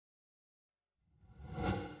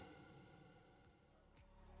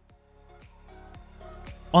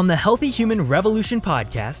On the Healthy Human Revolution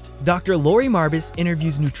podcast, Dr. Lori Marbas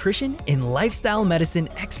interviews nutrition and lifestyle medicine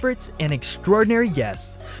experts and extraordinary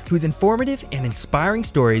guests whose informative and inspiring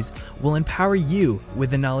stories will empower you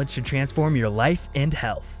with the knowledge to transform your life and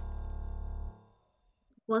health.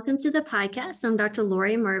 Welcome to the podcast. I'm Dr.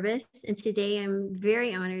 Lori Marbas, and today I'm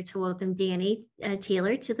very honored to welcome Danny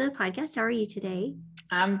Taylor to the podcast. How are you today?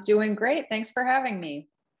 I'm doing great. Thanks for having me.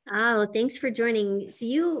 Oh, thanks for joining. So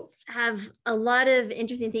you have a lot of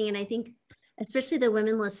interesting things, and I think especially the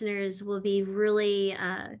women listeners will be really,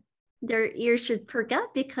 their ears should perk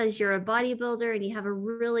up because you're a bodybuilder and you have a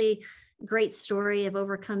really great story of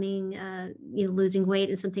overcoming, losing weight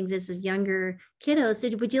and some things as a younger kiddo. So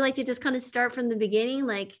would you like to just kind of start from the beginning?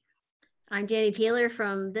 Like, I'm Danny Taylor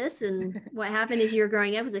from this, and what happened as you were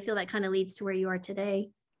growing up? Because I feel that kind of leads to where you are today.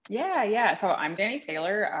 Yeah. So I'm Danny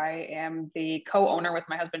Taylor. I am the co-owner with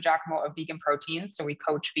my husband, Giacomo, of Vegan Proteins. So we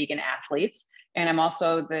coach vegan athletes. And I'm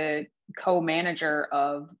also the co-manager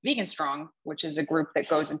of Vegan Strong, which is a group that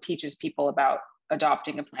goes and teaches people about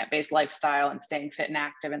adopting a plant-based lifestyle and staying fit and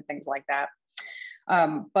active and things like that.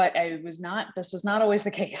 But this was not always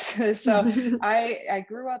the case. So I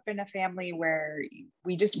grew up in a family where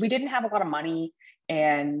we didn't have a lot of money,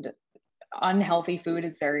 and unhealthy food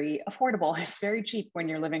is very affordable. It's very cheap when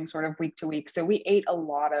you're living sort of week to week. So we ate a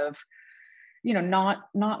lot of,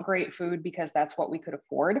 not great food because that's what we could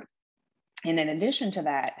afford. And in addition to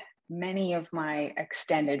that, many of my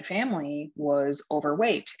extended family was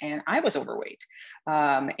overweight, and I was overweight.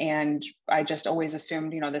 And I just always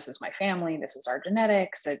assumed, this is my family, this is our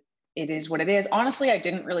genetics. It is what it is. Honestly, I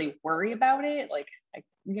didn't really worry about it. Like I,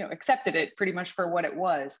 accepted it pretty much for what it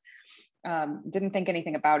was. Didn't think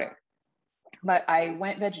anything about it. But I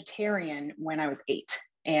went vegetarian when I was 8,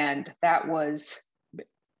 and there was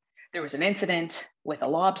an incident with a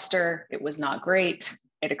lobster. It was not great.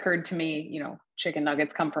 It occurred to me, chicken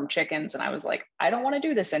nuggets come from chickens, and I was like, I don't want to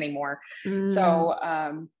do this anymore.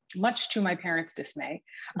 So much to my parents' dismay,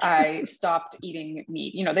 I stopped eating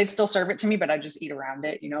meat. They'd still serve it to me, but I'd just eat around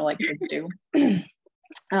it, like kids do.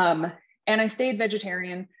 And I stayed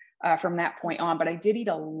vegetarian from that point on, but I did eat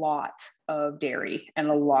a lot of dairy and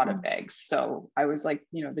a lot of eggs. So I was like,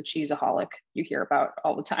 the cheeseaholic you hear about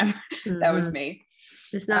all the time. That was me.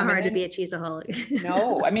 It's not hard to be a cheeseaholic.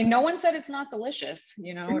 No, I mean, no one said it's not delicious.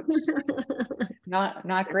 It's just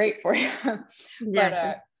not great for you.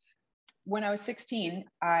 But when I was 16,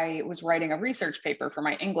 I was writing a research paper for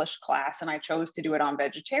my English class, and I chose to do it on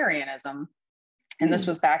vegetarianism. And this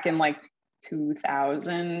was back in like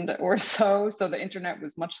 2000 or so. So the internet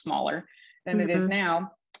was much smaller than it is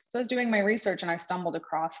now. So I was doing my research, and I stumbled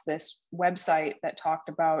across this website that talked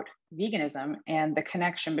about veganism and the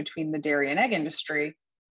connection between the dairy and egg industry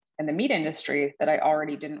and the meat industry that I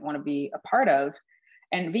already didn't want to be a part of.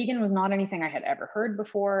 And vegan was not anything I had ever heard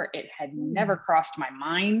before. It had never crossed my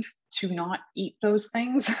mind to not eat those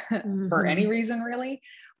things for any reason, really.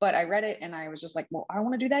 But I read it and I was just like, well, I don't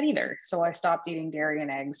want to do that either. So I stopped eating dairy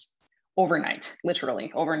and eggs overnight,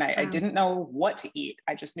 literally overnight. I didn't know what to eat.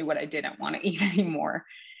 I just knew what I didn't want to eat anymore.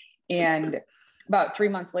 And about 3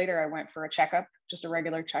 months later, I went for a checkup, just a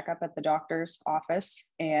regular checkup at the doctor's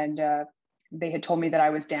office. And they had told me that I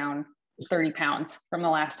was down 30 pounds from the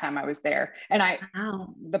last time I was there. And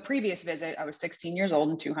the previous visit, I was 16 years old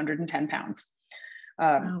and 210 pounds.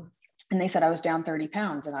 And they said I was down 30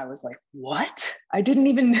 pounds. And I was like, what? I didn't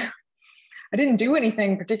do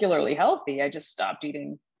anything particularly healthy. I just stopped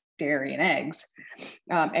eating dairy and eggs.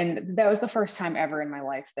 And that was the first time ever in my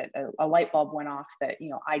life that a light bulb went off that,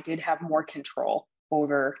 I did have more control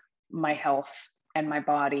over my health and my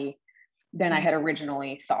body than I had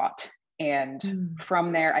originally thought. And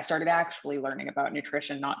from there, I started actually learning about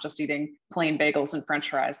nutrition, not just eating plain bagels and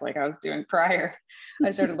French fries like I was doing prior.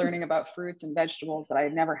 I started learning about fruits and vegetables that I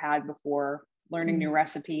had never had before, learning new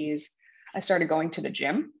recipes. I started going to the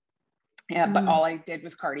gym, but all I did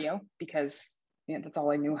was cardio because that's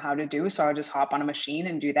all I knew how to do. So I would just hop on a machine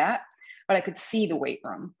and do that. But I could see the weight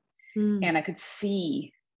room and I could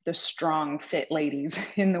see the strong, fit ladies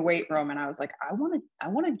in the weight room. And I was like, I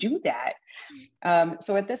want to do that.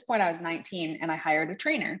 So at this point I was 19 and I hired a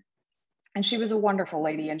trainer, and she was a wonderful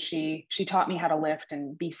lady. And she taught me how to lift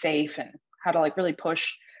and be safe and how to like really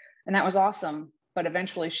push. And that was awesome. But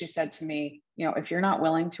eventually she said to me, if you're not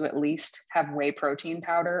willing to at least have whey protein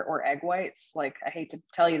powder or egg whites, like, I hate to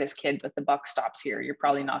tell you this, kid, but the buck stops here. You're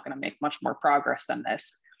probably not going to make much more progress than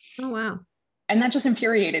this. Oh, wow. And that just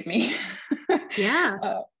infuriated me.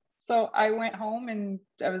 Yeah. So I went home and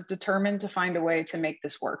I was determined to find a way to make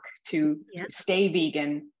this work, to stay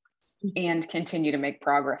vegan and continue to make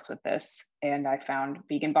progress with this. And I found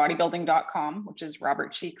veganbodybuilding.com, which is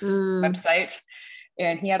Robert Cheek's website.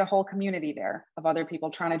 And he had a whole community there of other people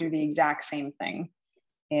trying to do the exact same thing.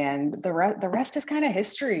 And the rest is kind of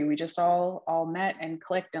history. We just all met and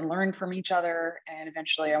clicked and learned from each other. And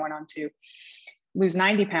eventually I went on to lose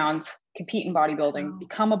 90 pounds, compete in bodybuilding,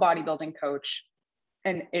 become a bodybuilding coach.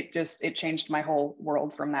 And it changed my whole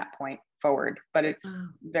world from that point forward. But it's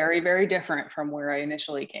very, very different from where I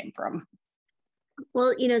initially came from.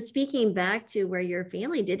 Well, speaking back to where your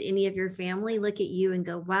family, did any of your family look at you and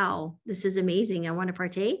go, wow, this is amazing, I want to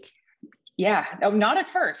partake? Yeah, not at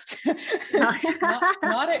first.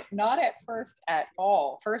 not at first at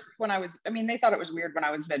all. First, they thought it was weird when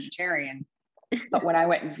I was vegetarian, but when I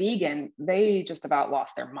went vegan, they just about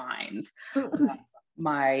lost their minds.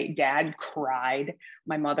 My dad cried.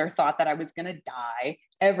 My mother thought that I was going to die.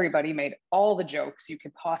 Everybody made all the jokes you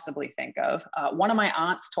could possibly think of. One of my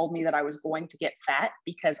aunts told me that I was going to get fat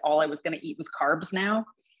because all I was going to eat was carbs now,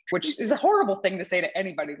 which is a horrible thing to say to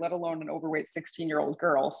anybody, let alone an overweight 16-year-old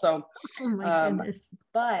girl. So,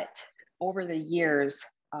 but over the years,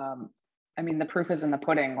 the proof is in the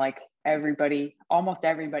pudding. Like almost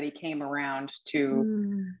everybody came around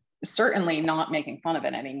to certainly not making fun of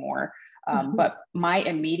it anymore. But my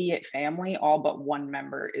immediate family, all but one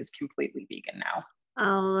member, is completely vegan now.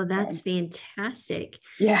 Oh, that's fantastic.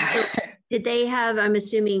 Yeah. So did they have, I'm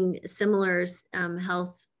assuming, similar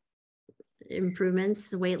health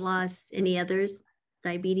improvements, weight loss, any others,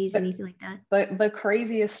 diabetes, anything like that? The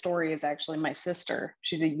craziest story is actually my sister.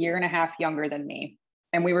 She's a year and a half younger than me.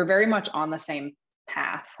 And we were very much on the same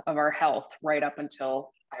path of our health right up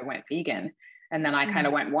until I went vegan. And then I kind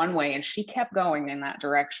of went one way, and she kept going in that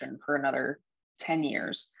direction for another 10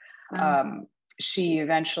 years. She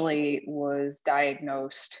eventually was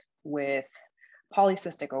diagnosed with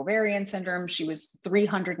polycystic ovarian syndrome. She was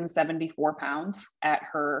 374 pounds at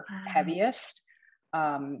her heaviest.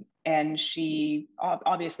 And she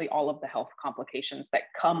obviously all of the health complications that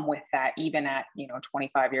come with that, even at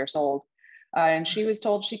 25 years old. And she was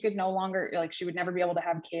told she could no longer, she would never be able to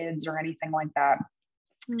have kids or anything like that.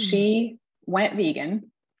 She went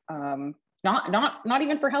vegan, not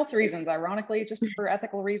even for health reasons, ironically, just for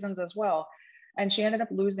ethical reasons as well. And she ended up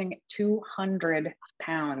losing 200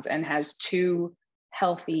 pounds and has 2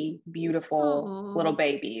 healthy, beautiful little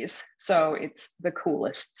babies. So it's the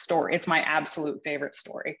coolest story. It's my absolute favorite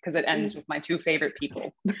story because it ends with my 2 favorite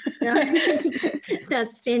people.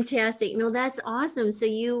 That's fantastic. No, that's awesome.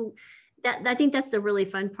 So I think that's the really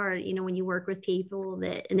fun part, when you work with people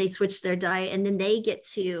and they switch their diet and then they get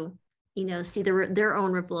to, see their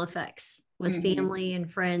own ripple effects with family and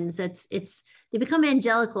friends. They become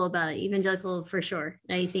evangelical about it, evangelical for sure.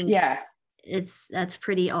 I think that's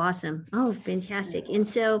pretty awesome. Oh, fantastic. And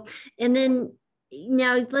then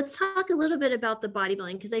now let's talk a little bit about the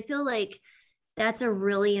bodybuilding, because I feel like that's a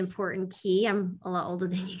really important key. I'm a lot older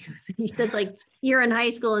than you. So you said you're in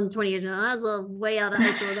high school in 20 years ago. I was way out of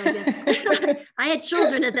high school back then. I had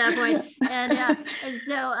children at that point. And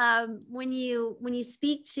so when you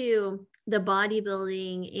speak to the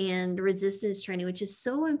bodybuilding and resistance training, which is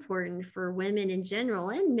so important for women in general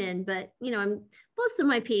and men, but most of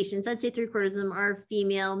my patients, I'd say 3/4 of them are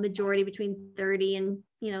female, majority between 30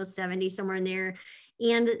 and 70, somewhere in there,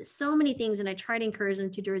 and so many things. And I try to encourage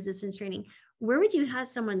them to do resistance training. Where would you have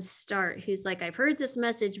someone start who's like, I've heard this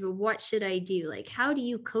message, but what should I do? How do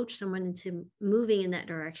you coach someone into moving in that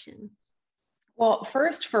direction? Well,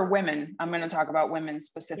 first for women, I'm going to talk about women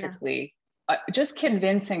specifically. Just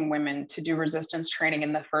convincing women to do resistance training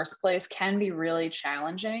in the first place can be really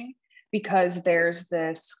challenging because there's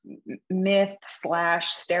this myth /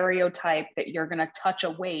 stereotype that you're going to touch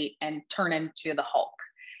a weight and turn into the Hulk.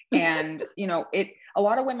 And, a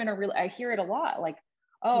lot of women are really, I hear it a lot,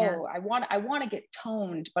 I want to get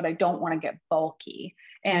toned, but I don't want to get bulky.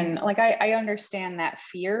 And I understand that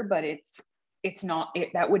fear, but it's not,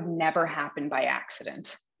 that would never happen by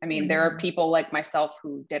accident. I mean, there are people like myself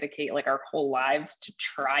who dedicate our whole lives to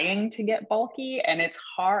trying to get bulky, and it's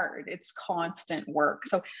hard. It's constant work.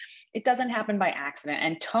 So it doesn't happen by accident.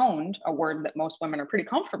 And toned, a word that most women are pretty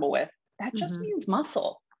comfortable with, that just means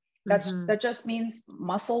muscle. That just means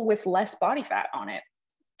muscle with less body fat on it.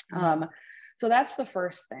 So that's the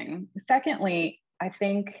first thing. Secondly, I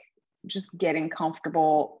think just getting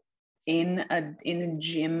comfortable in a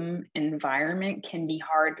gym environment can be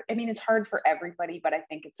hard. I mean, it's hard for everybody, but I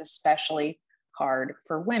think it's especially hard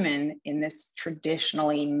for women in this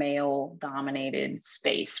traditionally male dominated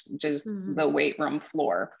space, which is the weight room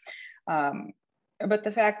floor. But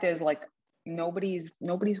the fact is, nobody's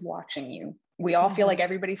watching you. We all feel like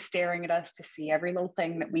everybody's staring at us to see every little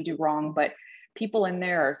thing that we do wrong, but people in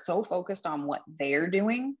there are so focused on what they're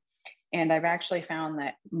doing. And I've actually found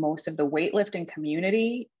that most of the weightlifting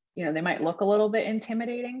community they might look a little bit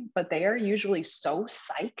intimidating, but they are usually so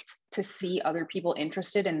psyched to see other people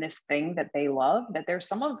interested in this thing that they love, that they're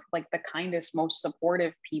some of like the kindest, most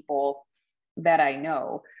supportive people that I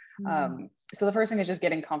know. So the first thing is just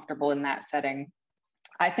getting comfortable in that setting.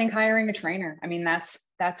 I think hiring a trainer, I mean, that's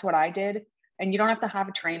what I did. And you don't have to have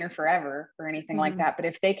a trainer forever or anything like that. But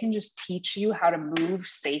if they can just teach you how to move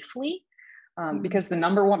safely, because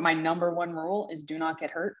my number one rule is do not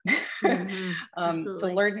get hurt.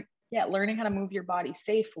 So learning how to move your body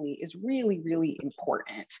safely is really, really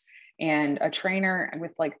important. And a trainer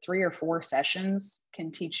with like 3 or 4 sessions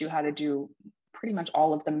can teach you how to do pretty much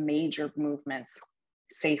all of the major movements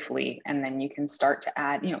safely. And then you can start to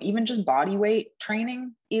add, even just body weight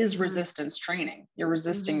training is resistance training. You're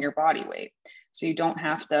resisting your body weight. So you don't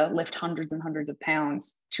have to lift hundreds and hundreds of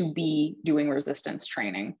pounds to be doing resistance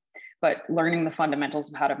training. But learning the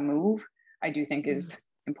fundamentals of how to move, I do think is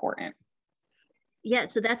important. Yeah,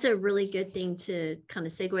 so that's a really good thing to kind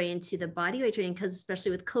of segue into the body weight training, because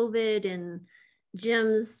especially with COVID and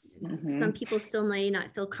gyms, some people still may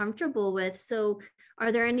not feel comfortable with. So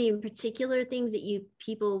are there any particular things that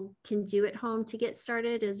people can do at home to get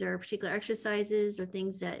started? Is there particular exercises or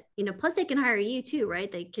things that, plus they can hire you too,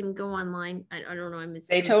 right? They can go online. I don't know.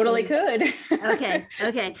 They totally could.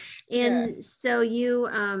 Okay. And so you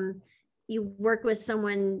work with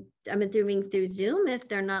someone, I'm assuming through Zoom, if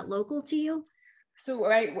they're not local to you? So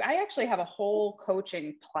I actually have a whole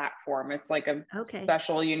coaching platform. It's like a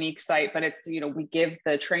special, unique site, but it's, we give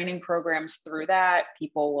the training programs through that.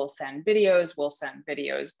 People will send videos, we'll send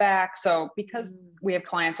videos back. So because we have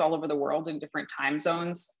clients all over the world in different time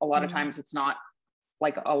zones, a lot of times it's not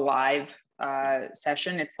like a live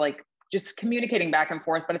session. It's like just communicating back and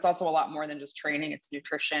forth, but it's also a lot more than just training. It's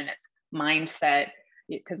nutrition, it's mindset,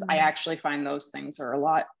 because I actually find those things are a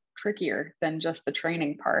lot trickier than just the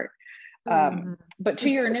training part. But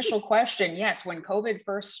to your initial question, yes, when COVID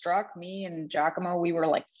first struck, me and Giacomo, we were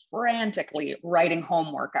like frantically writing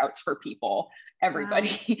home workouts for people,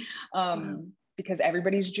 everybody, because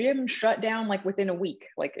everybody's gym shut down like within a week.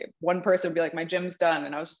 Like one person would be like, my gym's done.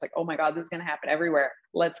 And I was just like, oh my God, this is going to happen everywhere.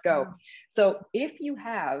 Let's go. So if you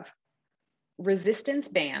have resistance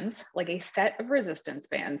bands, like a set of resistance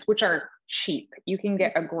bands, which are cheap, you can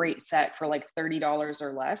get a great set for like $30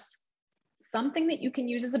 or less. Something that you can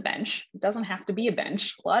use as a bench. It doesn't have to be a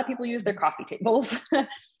bench. A lot of people use their coffee tables.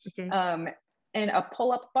 And a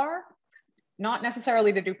pull-up bar, not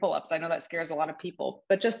necessarily to do pull-ups. I know that scares a lot of people,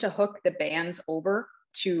 but just to hook the bands over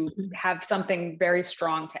to have something very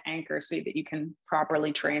strong to anchor so that you can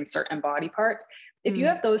properly train certain body parts. If you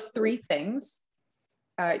have those 3 things,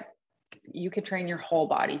 you could train your whole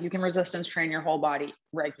body. You can resistance train your whole body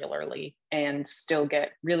regularly and still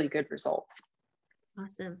get really good results.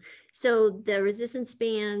 Awesome. So the resistance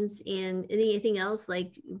bands and anything else,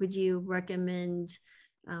 like would you recommend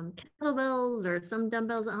kettlebells or some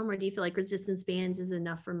dumbbells at home, or do you feel like resistance bands is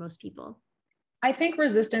enough for most people? I think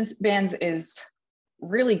resistance bands is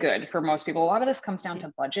really good for most people. A lot of this comes down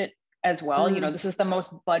to budget as well. This is the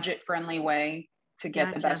most budget friendly way to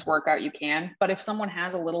get the best workout you can. But if someone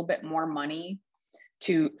has a little bit more money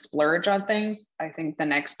to splurge on things, I think the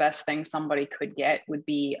next best thing somebody could get would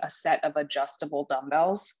be a set of adjustable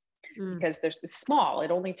dumbbells, because it's small. It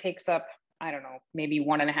only takes up, I don't know, maybe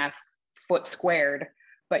 1.5 foot squared,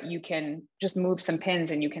 but you can just move some pins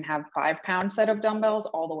and you can have 5-pound set of dumbbells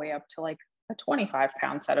all the way up to like a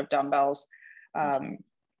 25-pound set of dumbbells.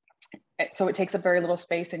 So it takes up very little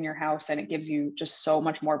space in your house and it gives you just so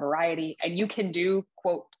much more variety. And you can do,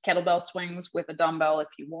 quote, kettlebell swings with a dumbbell if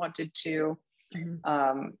you wanted to.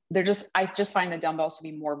 I just find the dumbbells to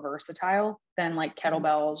be more versatile than like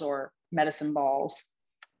kettlebells or medicine balls.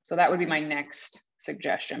 So that would be my next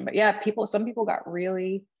suggestion. But yeah, some people got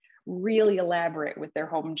really, really elaborate with their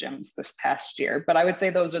home gyms this past year, but I would say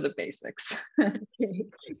those are the basics.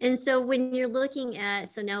 And so when you're looking at,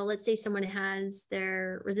 so now let's say someone has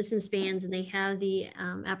their resistance bands and they have the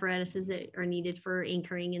apparatuses that are needed for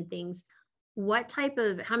anchoring and things.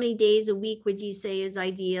 How many days a week would you say is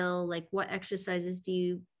ideal? Like what exercises do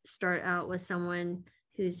you start out with someone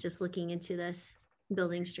who's just looking into this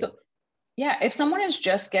building strength? If someone is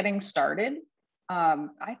just getting started,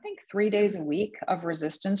 I think 3 days a week of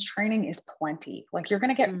resistance training is plenty. Like you're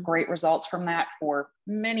going to get great results from that for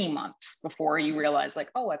many months before you realize like,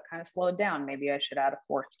 oh, I've kind of slowed down. Maybe I should add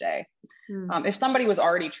a 4th day. If somebody was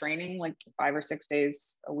already training like 5 or 6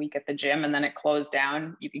 days a week at the gym and then it closed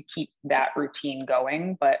down, you could keep that routine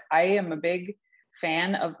going. But I am a big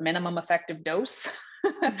fan of minimum effective dose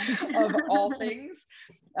of all things.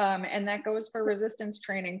 And that goes for resistance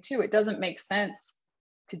training too. It doesn't make sense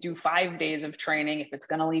to do 5 days of training if it's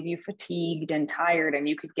going to leave you fatigued and tired, and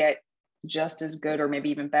you could get just as good or maybe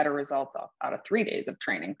even better results out of 3 days of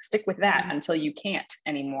training. Stick with that until you can't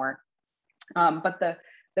anymore. But the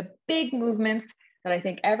big movements that I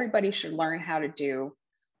think everybody should learn how to do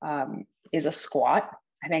is a squat.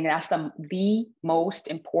 I think that's the most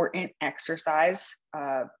important exercise.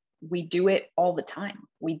 We do it all the time.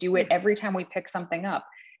 We do it every time we pick something up,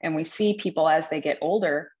 and we see people as they get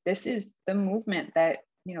older. This is the movement that,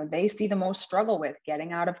 you know, they see the most struggle with: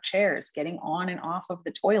 getting out of chairs, getting on and off of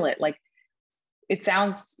the toilet. Like, it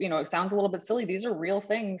sounds a little bit silly. These are real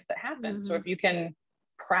things that happen. So if you can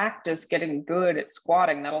practice getting good at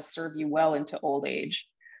squatting, that'll serve you well into old age.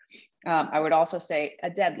 I would also say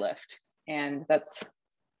a deadlift, and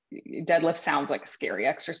deadlift sounds like a scary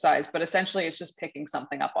exercise, but essentially it's just picking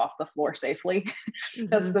something up off the floor safely.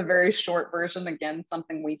 That's the very short version. Again,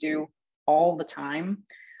 something we do all the time.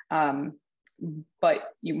 But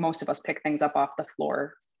most of us pick things up off the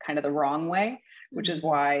floor kind of the wrong way, which is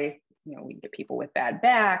why, you know, we get people with bad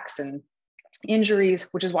backs and injuries,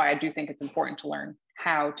 which is why I do think it's important to learn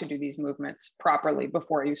how to do these movements properly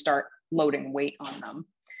before you start loading weight on them.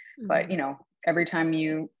 But, you know, every time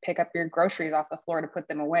you pick up your groceries off the floor to put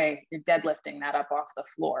them away, you're deadlifting that up off the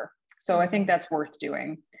floor. So I think that's worth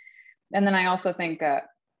doing. And then I also think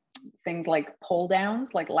things like pull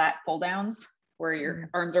downs, like lat pull downs, where your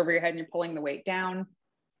arms over your head and you're pulling the weight down.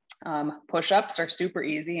 Push-ups are super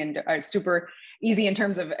easy and super easy in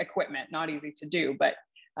terms of equipment, not easy to do, but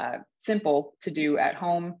simple to do at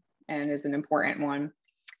home and is an important one.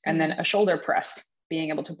 And then a shoulder press, being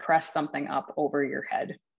able to press something up over your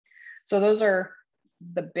head. So those are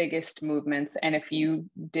the biggest movements. And if you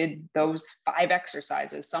did those 5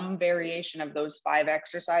 exercises, some variation of those 5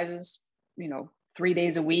 exercises, you know, 3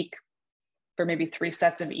 days a week for maybe 3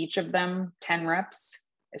 sets of each of them, 10 reps,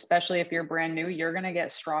 especially if you're brand new, you're going to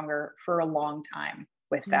get stronger for a long time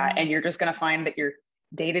with that. And you're just going to find that your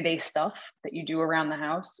day-to-day stuff that you do around the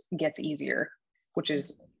house gets easier, which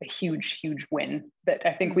is a huge, huge win that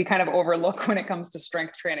I think we kind of overlook when it comes to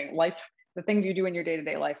strength training. The things you do in your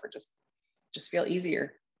day-to-day life are just feel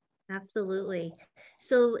easier. Absolutely.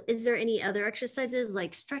 So is there any other exercises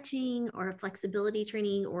like stretching or flexibility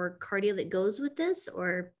training or cardio that goes with this?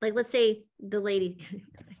 Or like, let's say the lady,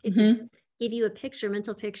 it just give you a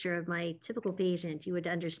mental picture of my typical patient, you would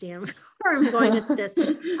understand where I'm going with this.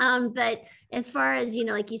 But as far as, you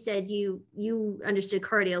know, like you said, you understood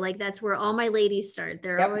cardio, like that's where all my ladies start.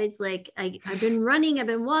 They're always like, I've been running, I've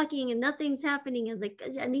been walking and nothing's happening. I was like,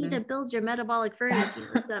 I need to build your metabolic furnace. You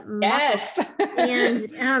know, it's that muscle.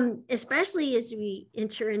 And especially as we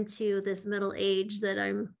enter into this middle age that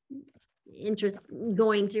I'm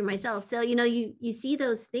going through myself. So, you know, you see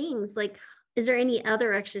those things like, is there any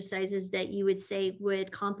other exercises that you would say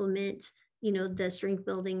would complement, you know, the strength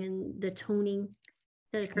building and the toning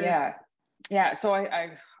that occur? Yeah. So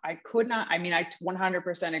I could not, I mean, I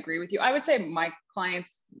 100% agree with you. I would say my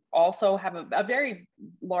clients also have a very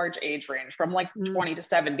large age range from like 20 to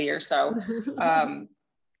 70 or so.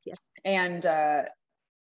 And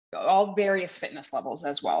all various fitness levels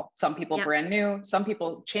as well. Some people brand new, some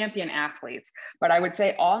people champion athletes, but I would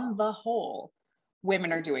say on the whole,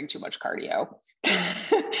 women are doing too much cardio.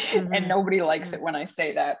 And nobody likes it when I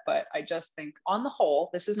say that, but I just think on the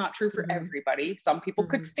whole, this is not true for everybody. Some people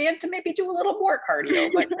could stand to maybe do a little more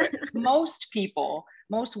cardio, but for most people,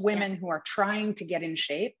 most women who are trying to get in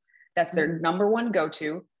shape, that's their number one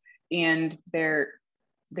go-to. And they're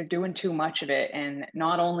doing too much of it. And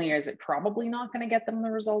not only is it probably not going to get them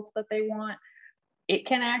the results that they want, it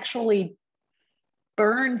can actually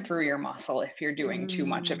burn through your muscle if you're doing too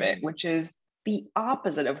much of it, which is the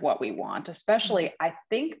opposite of what we want. Especially, I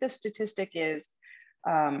think the statistic is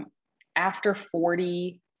after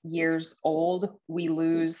 40 years old, we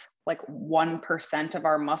lose like 1% of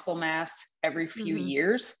our muscle mass every few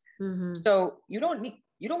years. So you don't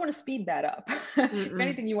want to speed that up. If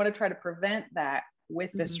anything, you want to try to prevent that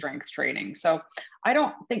with the strength training. So I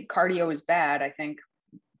don't think cardio is bad. I think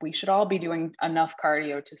we should all be doing enough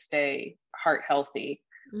cardio to stay heart healthy.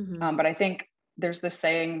 But I think there's this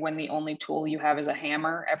saying, when the only tool you have is a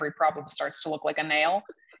hammer, every problem starts to look like a nail.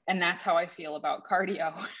 And that's how I feel about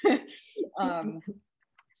cardio.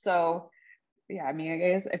 So yeah, I mean, I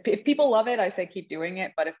guess if people love it, I say keep doing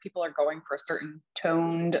it. But if people are going for a certain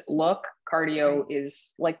toned look, cardio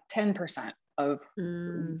is like 10% of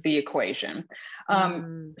the equation.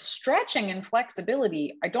 Stretching and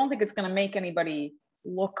flexibility, I don't think it's going to make anybody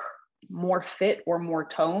look more fit or more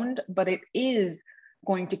toned, but it is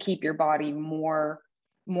going to keep your body more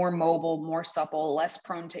mobile, more supple, less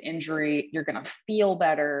prone to injury. You're going to feel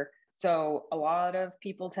better. So a lot of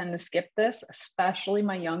people tend to skip this, especially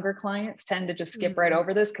my younger clients tend to just skip right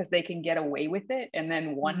over this because they can get away with it. And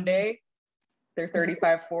then one day they're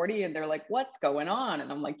 35, 40 and they're like, what's going on?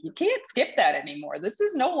 And I'm like, you can't skip that anymore. This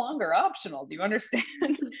is no longer optional. Do you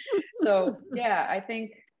understand? So yeah, I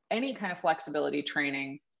think any kind of flexibility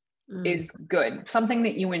training is good. Something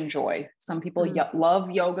that you enjoy. Some people love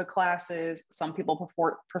yoga classes. Some people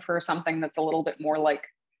prefer something that's a little bit more like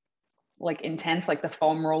intense, like the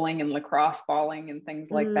foam rolling and lacrosse balling and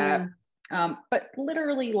things like that. But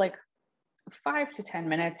literally like 5 to 10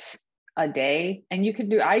 minutes a day. And you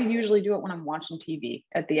can I usually do it when I'm watching TV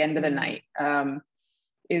at the end of the night,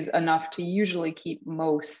 is enough to usually keep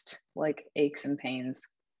most like aches and pains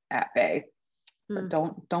at bay. But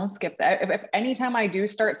don't skip that. If anytime I do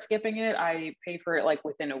start skipping it, I pay for it like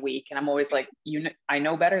within a week. And I'm always like, I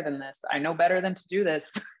know better than this. I know better than to do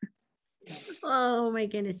this. Oh my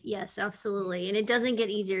goodness. Yes, absolutely. And it doesn't get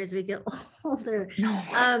easier as we get older. No.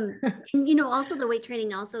 And also the weight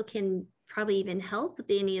training also can probably even help with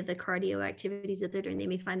any of the cardio activities that they're doing. They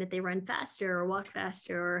may find that they run faster or walk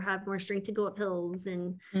faster or have more strength to go up hills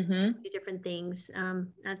and do different things.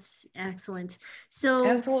 That's excellent. So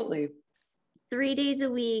absolutely. 3 days a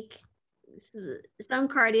week, some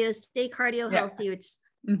cardio, stay cardio healthy, which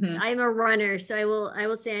I'm a runner. So I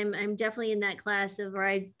will say I'm definitely in that class of where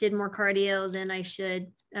I did more cardio than I should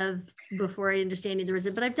have before I understanding the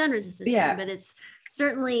resistance, but I've done resistance training, but it's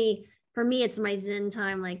certainly, for me, it's my Zen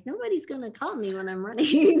time. Like nobody's going to call me when I'm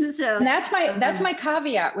running. So and that's my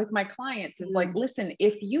caveat with my clients is like, listen,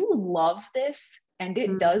 if you love this and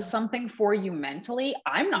it does something for you mentally,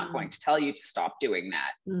 I'm not going to tell you to stop doing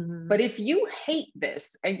that. But if you hate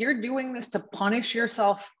this and you're doing this to punish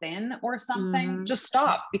yourself thin or something, just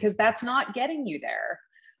stop, because that's not getting you there.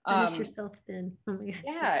 Punish yourself thin. Oh my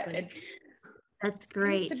gosh, that's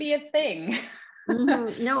great. It needs to be a thing.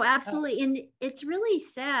 No, absolutely. And it's really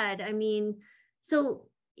sad. I mean, so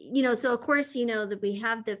of course, that we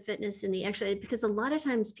have the fitness and the exercise, because a lot of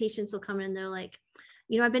times patients will come in and they're like,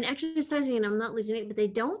 I've been exercising and I'm not losing weight, but they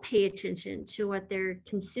don't pay attention to what they're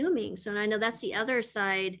consuming. So I know that's the other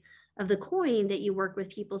side of the coin that you work with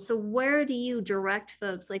people. So where do you direct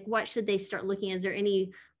folks? Like what should they start looking at? Is there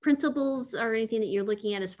any principles or anything that you're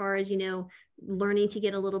looking at as far as, learning to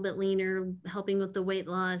get a little bit leaner, helping with the weight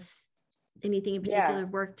loss? Anything in particular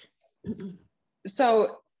worked?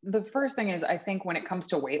 So the first thing is, I think when it comes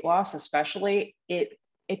to weight loss, especially, it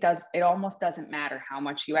almost doesn't matter how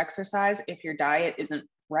much you exercise. If your diet isn't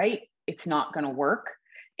right, it's not going to work.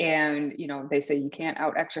 And, they say you can't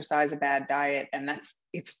out exercise a bad diet. And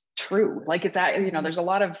it's true. Like there's a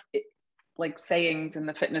lot of like sayings in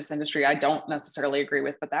the fitness industry I don't necessarily agree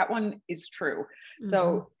with, but that one is true.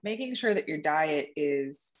 So making sure that your diet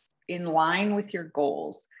is in line with your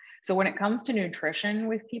goals. So when it comes to nutrition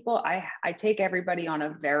with people, I take everybody on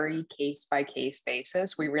a very case by case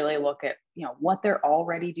basis. We really look at, what they're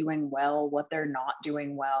already doing well, what they're not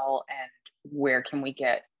doing well, and where can we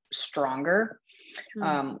get stronger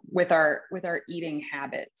with our eating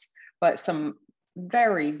habits. But some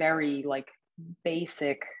very, very like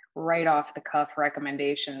basic, right off the cuff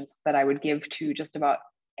recommendations that I would give to just about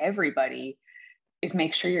everybody is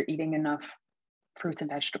make sure you're eating enough fruits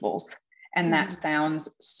and vegetables. And that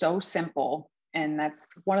sounds so simple. And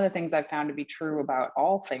that's one of the things I've found to be true about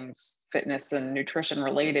all things fitness and nutrition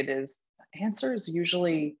related is the answer is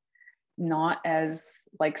usually not as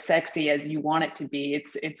like sexy as you want it to be.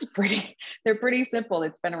 They're pretty simple.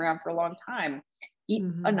 It's been around for a long time. Eat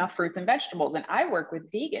enough fruits and vegetables. And I work with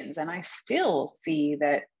vegans and I still see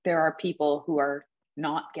that there are people who are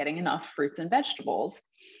not getting enough fruits and vegetables.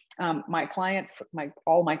 All my clients,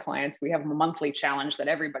 we have a monthly challenge that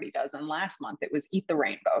everybody does. And last month it was eat the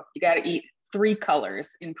rainbow. You got to eat 3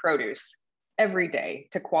 colors in produce every day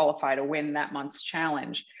to qualify to win that month's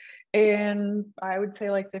challenge. And I would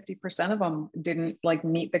say like 50% of them didn't like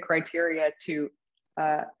meet the criteria to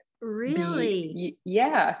really?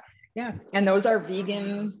 Yeah. And those are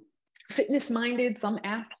vegan, fitness minded, some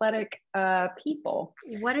athletic people.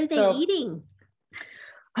 What are they eating?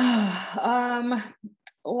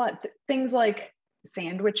 Things like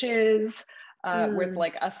sandwiches with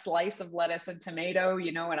like a slice of lettuce and tomato,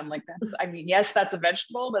 and I'm like, yes, that's a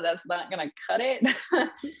vegetable, but that's not going to cut it.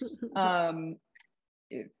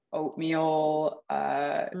 Oatmeal,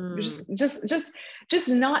 just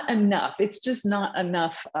not enough. It's just not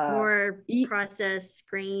enough. More processed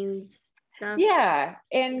grains stuff. Yeah.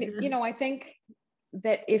 And, I think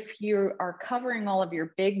that if you are covering all of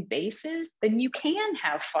your big bases, then you can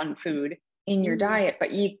have fun food in your diet,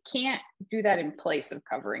 but you can't do that in place of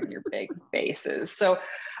covering your big bases. So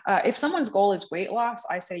If someone's goal is weight loss,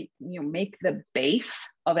 I say, make the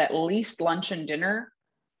base of at least lunch and dinner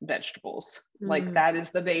vegetables. Like that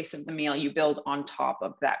is the base of the meal. You build on top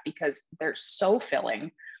of that because they're so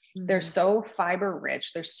filling. They're so fiber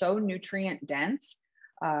rich. They're so nutrient dense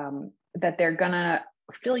that they're gonna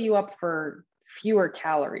fill you up for fewer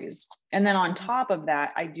calories. And then on top of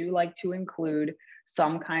that, I do like to include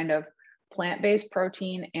some kind of plant-based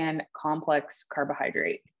protein and complex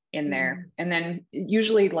carbohydrate in there. And then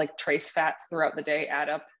usually like trace fats throughout the day add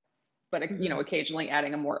up, but occasionally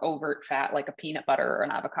adding a more overt fat like a peanut butter or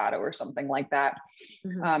an avocado or something like that.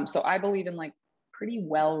 So I believe in like pretty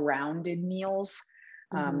well-rounded meals,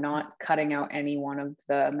 not cutting out any one of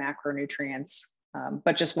the macronutrients,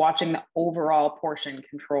 but just watching the overall portion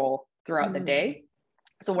control throughout the day.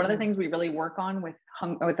 So one of the things we really work on with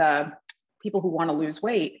people who want to lose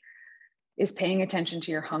weight is paying attention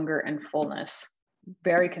to your hunger and fullness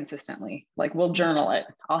very consistently. Like we'll journal it.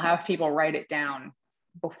 I'll have people write it down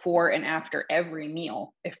before and after every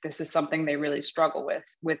meal if this is something they really struggle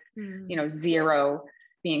with 0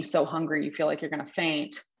 being so hungry you feel like you're going to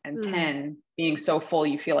faint, and 10 being so full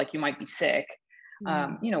you feel like you might be sick.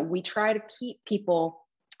 We try to keep people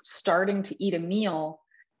starting to eat a meal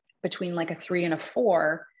between like a 3 and a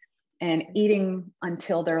 4 and eating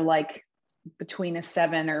until they're like between a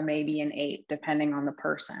 7 or maybe an 8, depending on the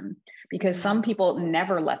person, because some people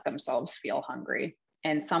never let themselves feel hungry.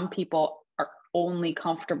 And some people are only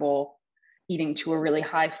comfortable eating to a really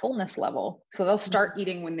high fullness level. So they'll start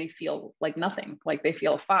eating when they feel like nothing, like they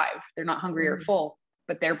feel 5, they're not hungry or full,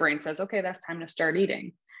 but their brain says, okay, that's time to start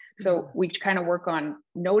eating. So we kind of work on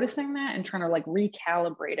noticing that and trying to like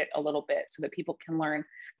recalibrate it a little bit so that people can learn,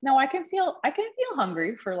 no, I can feel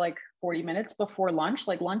hungry for like 40 minutes before lunch.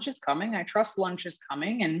 Like lunch is coming. I trust lunch is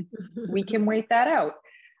coming and we can wait that out.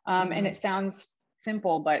 And it sounds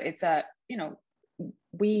simple, but it's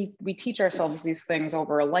we teach ourselves these things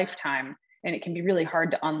over a lifetime, and it can be really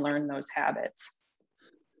hard to unlearn those habits.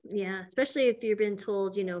 Yeah. Especially if you've been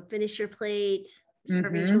told, finish your plate,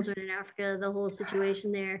 starving children in Africa, the whole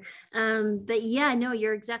situation there. But yeah, no,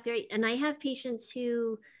 you're exactly right. And I have patients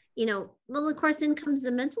who, well, of course, then comes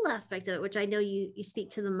the mental aspect of it, which I know you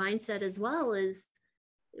speak to the mindset as well, is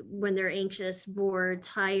when they're anxious, bored,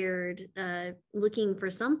 tired, looking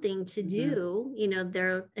for something to do,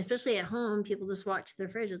 they're, especially at home, people just walk to their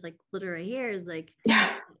fridge. It's like, literally here is like,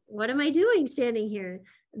 what am I doing standing here?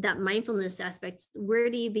 That mindfulness aspect, where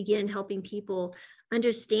do you begin helping people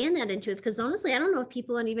understand that into it? Because honestly, I don't know if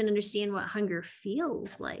people don't even understand what hunger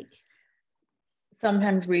feels like.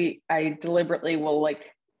 Sometimes I deliberately will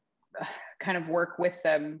like kind of work with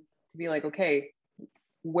them to be like, okay,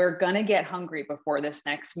 we're going to get hungry before this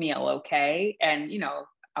next meal. Okay. And,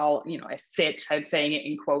 I'm saying it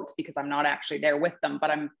in quotes because I'm not actually there with them,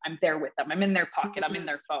 but I'm there with them. I'm in their pocket. I'm in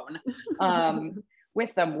their phone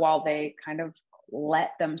with them while they kind of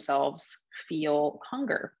let themselves feel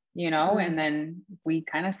hunger, and then we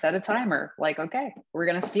kind of set a timer like, okay, we're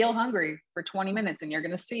going to feel hungry for 20 minutes and you're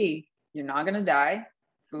going to see, you're not going to die.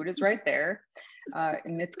 Food is right there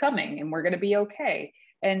and it's coming and we're going to be okay.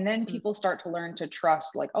 And then people start to learn to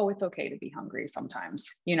trust like, oh, it's okay to be hungry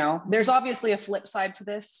sometimes. There's obviously a flip side to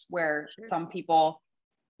this where some people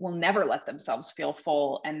will never let themselves feel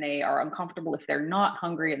full and they are uncomfortable if they're not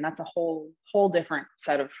hungry. And that's a whole different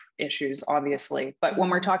set of issues, obviously. But when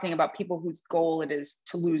we're talking about people whose goal it is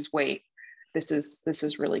to lose weight, this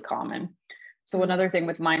is really common. So another thing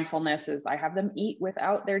with mindfulness is I have them eat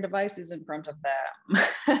without their devices in front of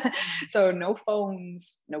them. So no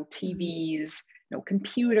phones, no TVs, no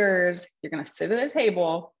computers. You're going to sit at a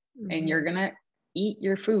table and you're going to eat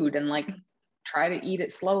your food and like try to eat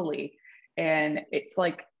it slowly. And it's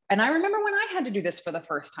like, and I remember when I had to do this for the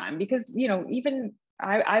first time, because, even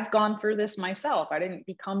I've gone through this myself. I didn't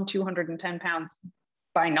become 210 pounds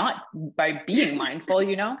by being mindful,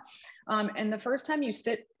 and the first time you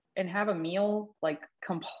sit and have a meal, like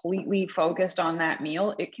completely focused on that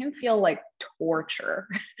meal, it can feel like torture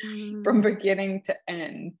from beginning to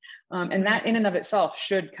end. And that in and of itself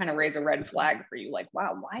should kind of raise a red flag for you. Like,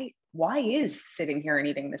 wow, why is sitting here and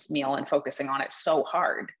eating this meal and focusing on it so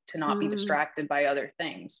hard to not be distracted by other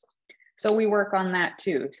things? So we work on that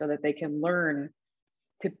too, so that they can learn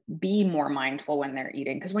to be more mindful when they're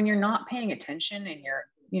eating. Because when you're not paying attention and you're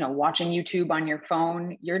watching YouTube on your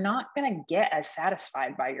phone, you're not going to get as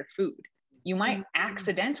satisfied by your food. You might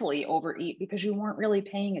accidentally overeat because you weren't really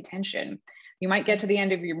paying attention. You might get to the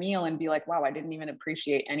end of your meal and be like, wow, I didn't even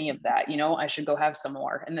appreciate any of that. I should go have some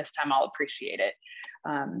more. And this time I'll appreciate it.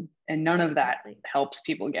 And none of that helps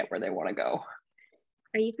people get where they want to go.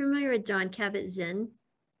 Are you familiar with Jon Kabat-Zinn?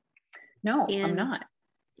 No, I'm not.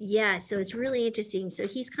 Yeah, so it's really interesting. So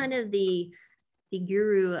he's kind of the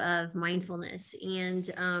guru of mindfulness. And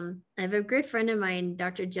I have a good friend of mine,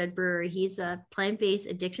 Dr. Judd Brewer. He's a plant-based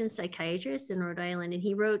addiction psychiatrist in Rhode Island, and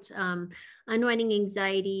he wrote Unwinding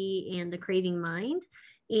Anxiety and the Craving Mind.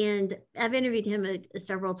 And I've interviewed him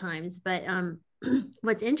several times, but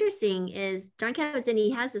what's interesting is John Kabat-Zinn, he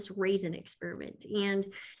has this raisin experiment, and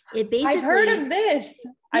it basically— I've heard of this.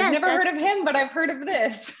 Yes, I've never heard of him, but I've heard of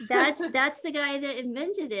this. that's the guy that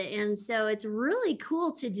invented it. And so it's really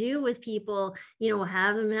cool to do with people,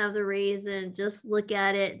 have them have the raisin, just look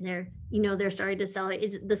at it, and they're starting to sell it.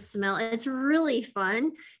 It's the smell. It's really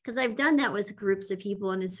fun because I've done that with groups of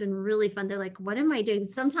people, and it's been really fun. They're like, what am I doing?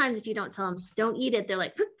 Sometimes if you don't tell them, don't eat it, they're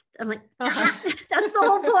like, I'm like, that's the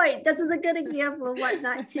whole point. This is a good example of what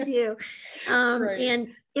not to do. Right. And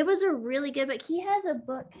it was a really good book. He has a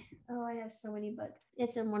book. Oh, I have so many books.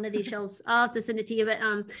 It's in one of these shelves. I'll have to send it to you, but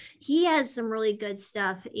he has some really good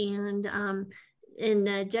stuff. And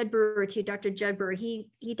Judd Brewer too, Dr. Judd Brewer, he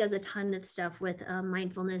does a ton of stuff with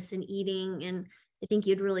mindfulness and eating. And I think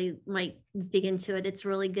you'd really might dig into it. It's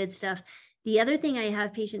really good stuff. The other thing I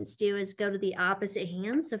have patients do is go to the opposite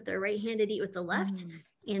hand. So if they're right-handed, eat with the left.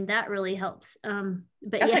 And that really helps.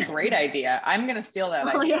 But that's a great idea. I'm going to steal that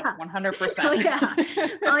idea. 100%. Oh yeah.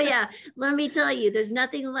 Oh yeah. Let me tell you, there's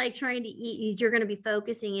nothing like trying to eat. You're going to be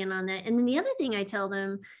focusing in on that. And then the other thing I tell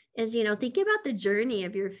them is, think about the journey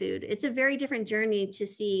of your food. It's a very different journey to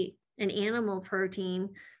see an animal protein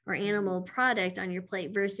or animal product on your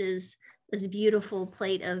plate versus this beautiful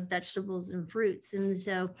plate of vegetables and fruits. And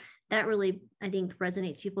so that really, I think,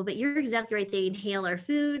 resonates people. But you're exactly right. They inhale our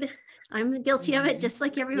food. I'm guilty of it, just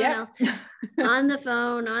like everyone else. On the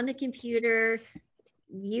phone, on the computer,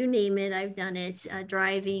 you name it. I've done it.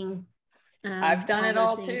 Driving. I've done it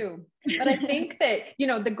all too. But I think that,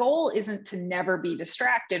 the goal isn't to never be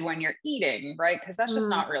distracted when you're eating, right? Because that's just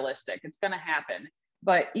not realistic. It's going to happen.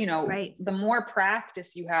 But, the more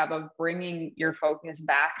practice you have of bringing your focus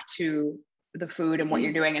back to the food and what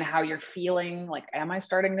you're doing and how you're feeling, like, am I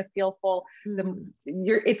starting to feel full?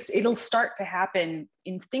 It'll start to happen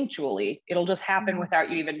instinctually. It'll just happen without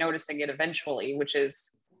you even noticing it eventually, which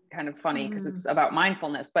is kind of funny because it's about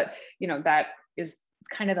mindfulness. But, that is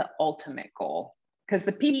kind of the ultimate goal. Because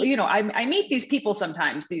the people, I meet these people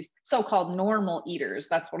sometimes, these so-called normal eaters,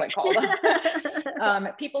 that's what I call them.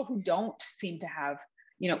 People who don't seem to have,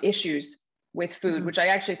 issues with food, which I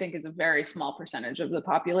actually think is a very small percentage of the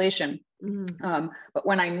population. But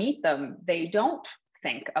when I meet them, they don't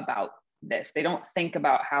think about this. They don't think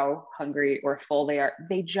about how hungry or full they are.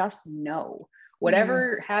 They just know.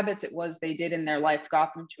 Whatever habits it was they did in their life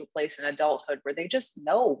got them to a place in adulthood where they just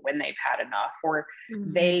know when they've had enough, or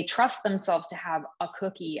they trust themselves to have a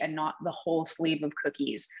cookie and not the whole sleeve of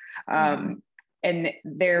cookies. And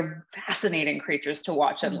they're fascinating creatures to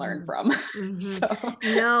watch and learn from.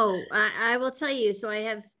 No, I will tell you. So I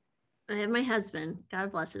have my husband,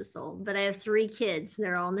 God bless his soul, but I have 3 kids.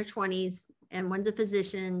 They're all in their 20s, and one's a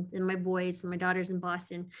physician, and my boys and my daughter's in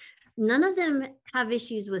Boston. None of them have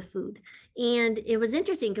issues with food. And it was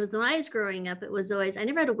interesting because when I was growing up, it was always, I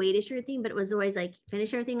never had a weight issue or anything, but it was always like,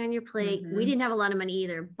 finish everything on your plate. We didn't have a lot of money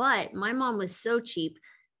either, but my mom was so cheap.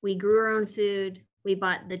 We grew our own food. We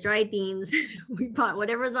bought the dried beans. We bought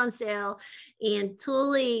whatever was on sale, and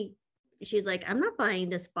totally, she's like, I'm not buying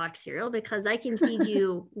this box cereal because I can feed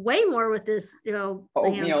you way more with this,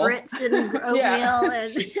 grits and oatmeal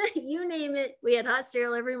and you name it. We had hot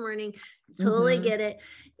cereal every morning. Totally get it.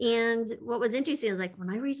 And what was interesting is, like,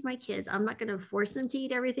 when I raised my kids, I'm not going to force them to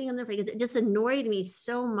eat everything on their plate, because it just annoyed me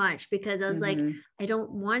so much, because I was like, I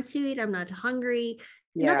don't want to eat. I'm not hungry.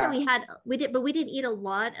 Not that we didn't eat a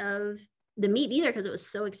lot of the meat either, because it was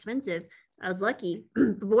so expensive. I was lucky.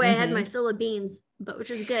 Boy, I had my fill of beans, but which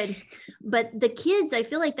was good. But the kids, I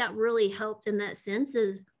feel like that really helped in that sense.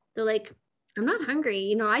 Is they're like, I'm not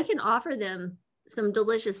hungry. I can offer them some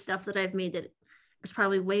delicious stuff that I've made that was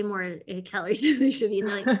probably way more calories than they should be. And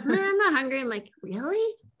they're like, I'm not hungry. I'm like,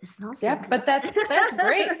 really? It smells so good. But that's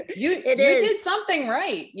great. You did something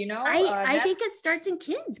right. I think it starts in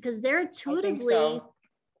kids, because they're intuitively,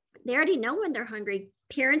 they already know when they're hungry.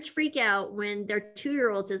 Parents freak out when their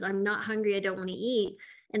 2-year-old says, I'm not hungry, I don't want to eat,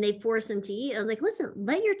 and they force him to eat. I was like, listen,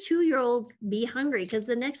 let your 2-year-old be hungry, because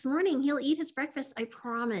the next morning he'll eat his breakfast. I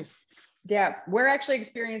promise. Yeah, we're actually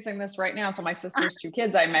experiencing this right now. So my sister's 2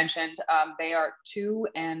 kids I mentioned, they are 2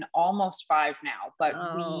 and almost 5 now, but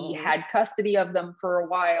we had custody of them for a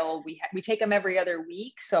while. We take them every other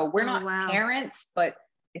week. So we're not parents, but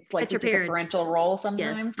it's like That's your we take a parents. parental role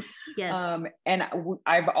sometimes. Yes. And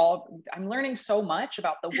I'm learning so much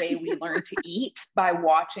about the way we learn to eat by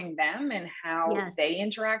watching them and how they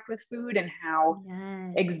interact with food, and how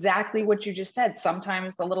exactly what you just said.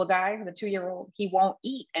 Sometimes the little guy, the 2-year-old, he won't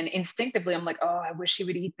eat. And instinctively I'm like, oh, I wish he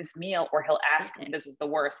would eat this meal. Or he'll ask me, this is the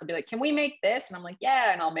worst. He'll be like, can we make this? And I'm like,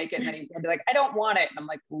 yeah. And I'll make it. And then he'll be like, I don't want it. And I'm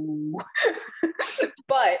like, ooh.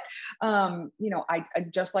 But, you know, I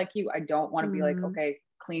just like you, I don't want to be like, okay,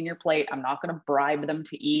 clean your plate. I'm not going to bribe them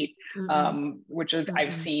to eat, which is,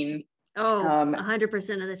 I've seen.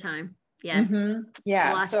 100% of the time. Yes.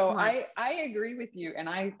 Yeah. Lots. I agree with you. And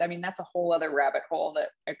I mean, that's a whole other rabbit hole that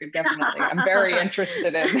I could definitely, I'm very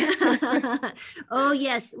interested in. Oh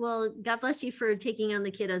yes. Well, God bless you for taking on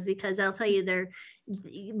the kiddos, because I'll tell you, they're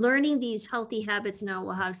learning these healthy habits now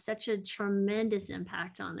will have such a tremendous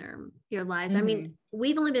impact on your lives. I mean,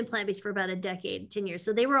 we've only been plant-based for about a decade, 10 years.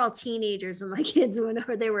 So they were all teenagers when my kids went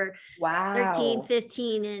over. They were 13,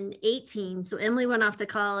 15, and 18. So Emily went off to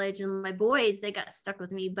college, and my boys, they got stuck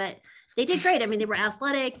with me, but they did great. I mean, they were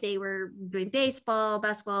athletic. They were doing baseball,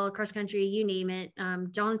 basketball, cross country, you name it.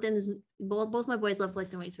 Jonathan is both my boys love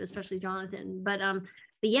lifting weights, but especially Jonathan.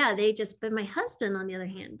 But yeah, but my husband, on the other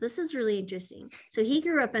hand, this is really interesting. So he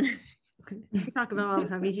grew up in, we talk about it all the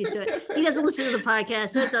time. He's used to it. He doesn't listen to the podcast,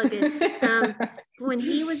 so it's all good. When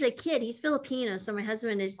he was a kid, he's Filipino. So my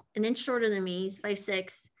husband is an inch shorter than me. He's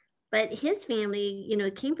 5'6", but his family, you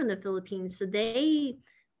know, came from the Philippines. So they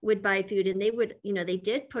would buy food, and they would, you know, they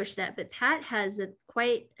did push that, but Pat has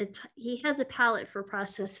he has a palate for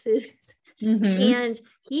processed foods. And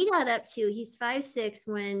he got up to, he's 5'6".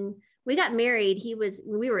 When we got married, I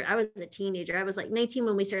was a teenager. I was like 19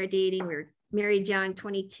 when we started dating. We were married young,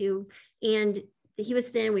 22. And he was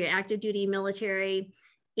thin. We were active duty military.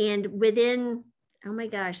 And within, oh my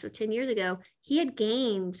gosh, so 10 years ago, he had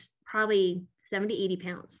gained probably 70, 80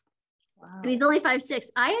 pounds. Wow. And he's only 5'6".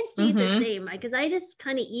 I had stayed the same, because I just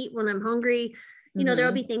kind of eat when I'm hungry. You know,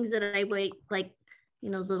 there'll be things that I wait, like, you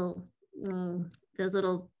know, those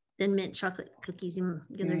little Thin Mint chocolate cookies, and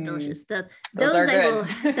they're delicious. Those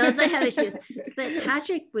I have issues with. But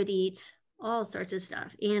Patrick would eat all sorts of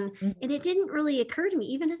stuff, and it didn't really occur to me,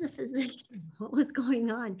 even as a physician, what was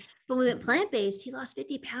going on. But when we went plant-based, he lost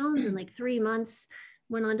 50 pounds in like 3 months,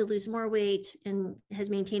 went on to lose more weight, and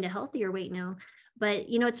has maintained a healthier weight now. But,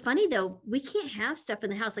 you know, it's funny though, we can't have stuff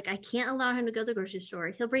in the house. Like, I can't allow him to go to the grocery store.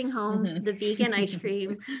 He'll bring home the vegan ice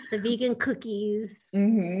cream, the vegan cookies,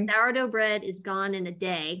 sourdough bread is gone in a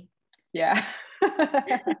day. Yeah.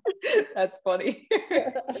 That's funny.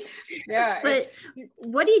 Yeah. But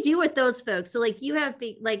what do you do with those folks? So like, you have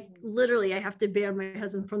literally, I have to ban my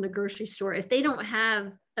husband from the grocery store if they don't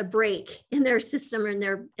have a break in their system or in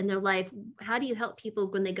their life. How do you help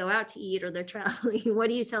people when they go out to eat or they're traveling? What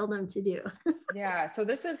do you tell them to do? Yeah. So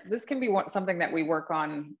this can be something that we work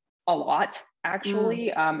on a lot, actually,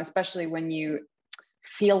 especially when you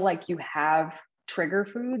feel like you have trigger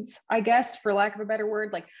foods, I guess, for lack of a better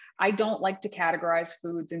word. Like, I don't like to categorize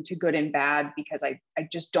foods into good and bad, because I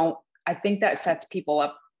just don't, I think that sets people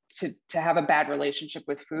up to have a bad relationship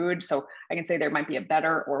with food. So I can say there might be a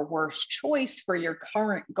better or worse choice for your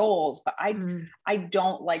current goals, but I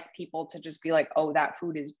don't like people to just be like, oh, that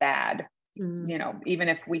food is bad. You know, even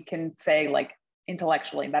if we can say, like,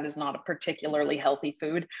 intellectually, that is not a particularly healthy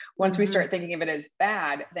food. Once we start thinking of it as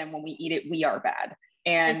bad, then when we eat it, we are bad.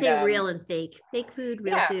 And I say real and fake food,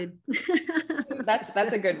 real food. That's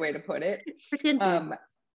a good way to put it. Pretend food.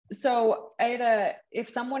 So if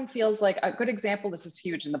someone feels like, a good example, this is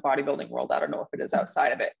huge in the bodybuilding world, I don't know if it is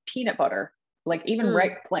outside of it, peanut butter, like even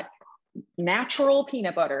natural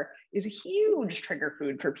peanut butter is a huge trigger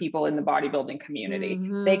food for people in the bodybuilding community.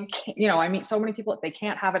 They can't, you know, I meet so many people, they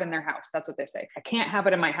can't have it in their house. That's what they say. I can't have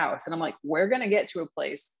it in my house. And I'm like, we're going to get to a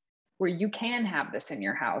place where you can have this in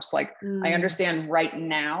your house. Like, I understand right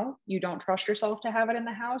now you don't trust yourself to have it in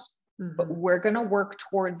the house, but we're going to work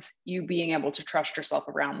towards you being able to trust yourself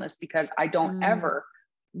around this, because I don't ever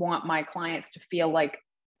want my clients to feel like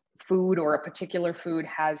food or a particular food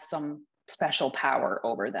has some special power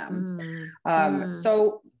over them.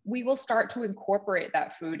 So we will start to incorporate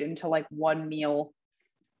that food into like one meal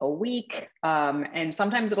a week. And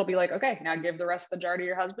sometimes it'll be like, okay, now give the rest of the jar to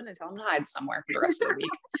your husband and tell him to hide somewhere for the rest of the week.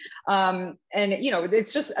 And, you know,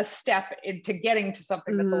 it's just a step into getting to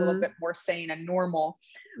something that's a little bit more sane and normal.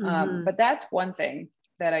 But that's one thing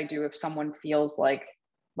that I do if someone feels like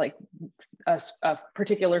a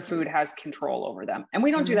particular food has control over them. And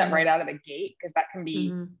we don't do that right out of the gate, because that can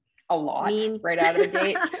be a lot right out of the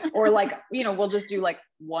gate, or like, you know, we'll just do like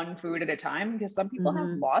one food at a time, because some people have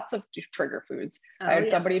lots of trigger foods. I had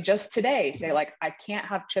somebody just today say like, I can't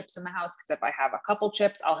have chips in the house because if I have a couple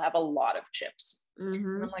chips, I'll have a lot of chips.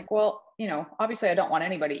 And I'm like, well, you know, obviously I don't want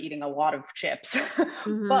anybody eating a lot of chips,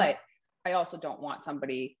 but I also don't want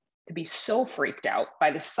somebody to be so freaked out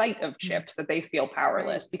by the sight of chips that they feel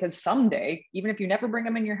powerless, because someday, even if you never bring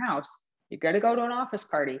them in your house, you got to go to an office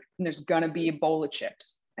party and there's going to be a bowl of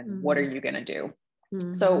chips. And what are you going to do?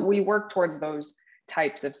 So we work towards those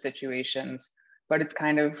types of situations, but it's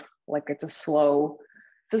kind of like, it's a slow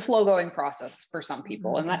going process for some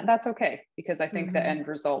people. And that's okay, because I think the end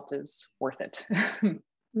result is worth it.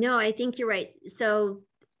 No, I think you're right. So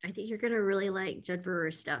I think you're going to really like Jud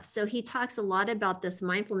Brewer's stuff. So he talks a lot about this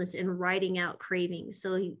mindfulness in writing out cravings.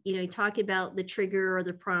 So, you talk about the trigger or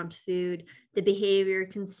the prompt food, the behavior,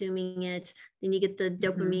 consuming it, then you get the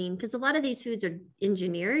dopamine, because a lot of these foods are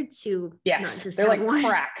engineered to not just they're like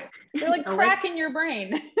crack. They're like crack in your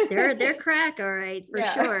brain. they're crack. All right. For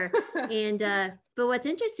sure. And, but what's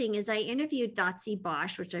interesting is I interviewed Dotsie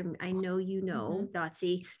Bosch, which I know,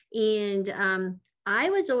 Dotsie, and,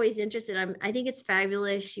 I was always interested. I think it's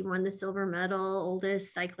fabulous. She won the silver medal,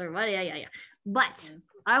 oldest cycler. But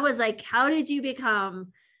I was like, how did you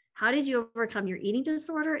overcome your eating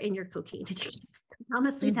disorder and your cocaine addiction?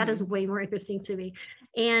 Honestly, that is way more interesting to me.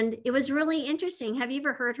 And it was really interesting. Have you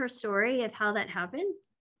ever heard her story of how that happened?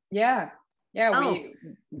 Yeah.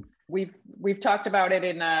 We've talked about it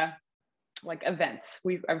in like events.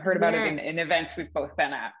 I've heard about it in events we've both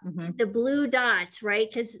been at. The blue dots, right?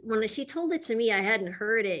 Because when she told it to me, I hadn't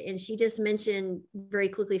heard it. And she just mentioned very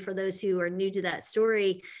quickly, for those who are new to that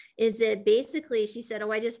story, is that basically she said,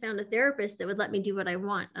 oh, I just found a therapist that would let me do what I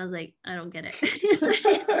want. I was like, I don't get it. So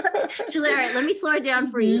she's like, all right, let me slow it down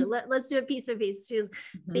for you. Let's do it piece by piece. She was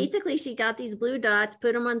basically, she got these blue dots,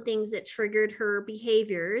 put them on things that triggered her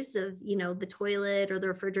behaviors of, the toilet or the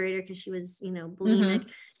refrigerator, because she was, bulimic.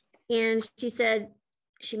 And she said,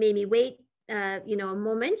 she made me wait, a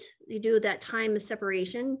moment, you do that time of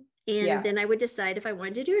separation. And then I would decide if I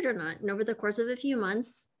wanted to do it or not. And over the course of a few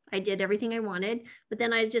months, I did everything I wanted, but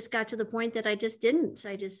then I just got to the point that I just didn't.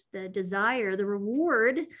 The desire, the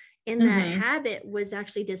reward in that habit was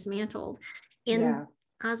actually dismantled. And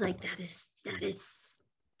I was like, that is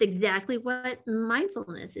exactly what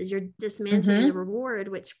mindfulness is. You're dismantling the reward,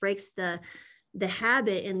 which breaks the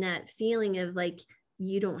habit and that feeling of like,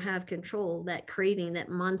 you don't have control, that craving, that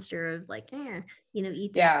monster of like,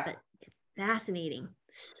 eat this, but fascinating.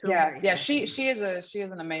 She is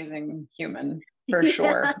an amazing human for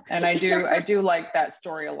sure. And I do like that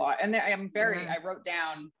story a lot. And I wrote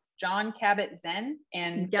down Jon Kabat-Zinn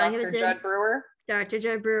and Dr. Jud Brewer. Dr.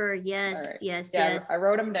 Jud Brewer. Yes. Right. Yes. I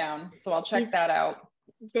wrote them down. So I'll check that out.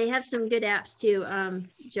 They have some good apps too.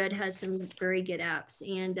 Jud has some very good apps,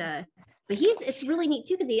 and, but it's really neat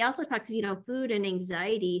too, because he also talks, food and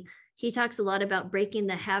anxiety. He talks a lot about breaking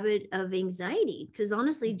the habit of anxiety, because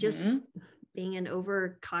honestly, just being an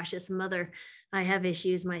overcautious mother, I have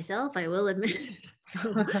issues myself, I will admit.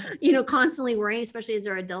 So, constantly worrying, especially as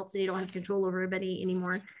they're adults and you don't have control over everybody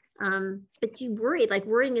anymore. But you worry, like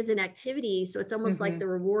worrying is an activity. So it's almost like the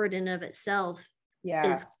reward in of itself.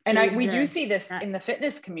 Yeah. We do see this in the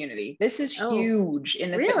fitness community. This is huge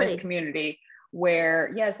in the fitness community,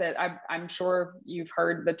 where, that I'm sure you've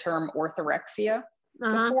heard the term orthorexia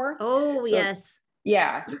before. Oh, so, yes.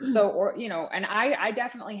 Yeah. So, and I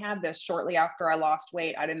definitely had this shortly after I lost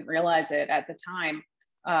weight. I didn't realize it at the time.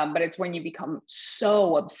 But it's when you become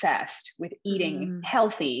so obsessed with eating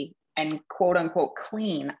healthy and quote unquote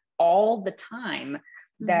clean all the time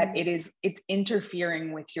that it's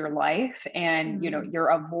interfering with your life, and you're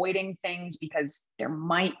avoiding things because there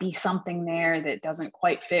might be something there that doesn't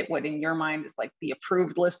quite fit what in your mind is like the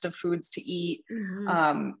approved list of foods to eat.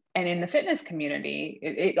 And in the fitness community,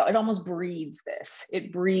 it almost breeds this.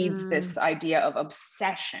 It breeds this idea of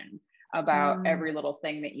obsession about every little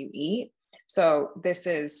thing that you eat. So this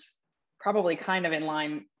is probably kind of in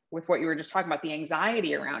line with what you were just talking about, the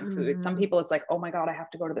anxiety around food. Some people, it's like, oh my God, I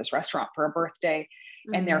have to go to this restaurant for a birthday.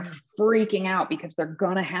 And they're freaking out because they're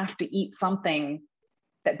going to have to eat something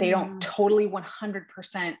that they don't totally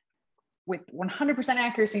 100% with 100%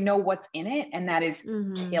 accuracy know what's in it. And that is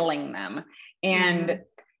killing them. And,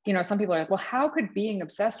 some people are like, well, how could being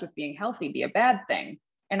obsessed with being healthy be a bad thing?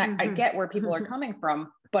 And I get where people are coming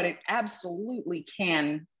from, but it absolutely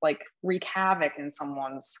can like wreak havoc in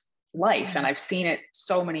someone's life. And I've seen it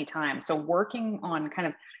so many times. So working on kind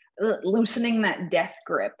of loosening that death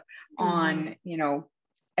grip on,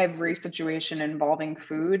 every situation involving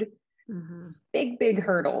food Big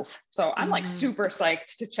hurdles. So I'm like super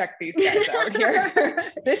psyched to check these guys out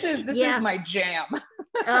here. This is my jam.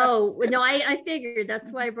 Oh, no, I figured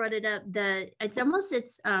that's why I brought it up.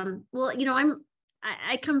 Well, you know,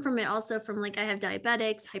 I come from it also from like, I have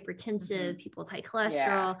diabetics, hypertensive, people with high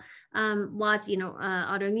cholesterol, lots, you know,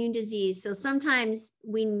 autoimmune disease. So sometimes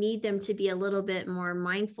we need them to be a little bit more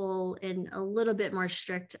mindful and a little bit more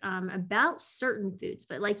strict about certain foods.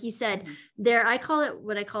 But like you said, I call it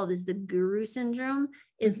the guru syndrome.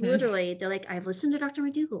 Is literally, they're like, I've listened to Dr.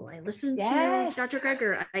 McDougall, I listened to Dr.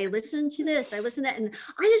 Greger, I listened to this, I listened to that, and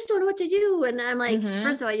I just don't know what to do. And I'm like,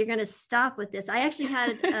 first of all, you're going to stop with this. I actually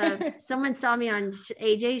had someone saw me on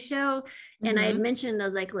AJ's show, and I had mentioned, I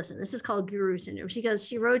was like, listen, this is called guru syndrome.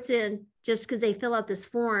 She wrote in, just because they fill out this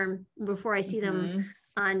form before I see them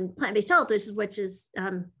on plant-based health, which is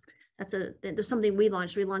there's something we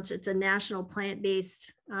launched. It's a national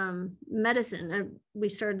plant-based medicine. And we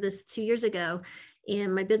started this 2 years ago.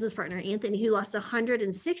 And my business partner, Anthony, who lost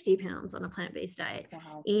 160 pounds on a plant-based diet.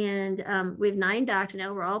 Wow. And we have 9 docs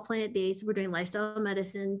now. We're all plant-based. We're doing lifestyle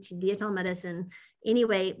medicine, dietary medicine.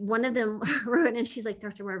 Anyway, one of them wrote, and she's like,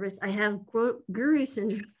 Dr. Marbas, I have guru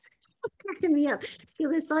syndrome. It's cracking me up.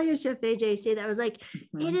 I saw your chef AJ say that. I was like,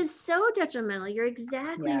 it is so detrimental. You're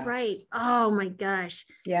exactly right. Oh my gosh.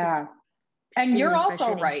 Yeah. And you're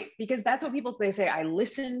also right, because that's what they say. I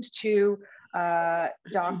listened to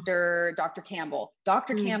Dr. Campbell.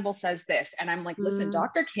 Dr. Campbell says this. And I'm like, listen,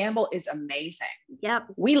 Dr. Campbell is amazing. Yep.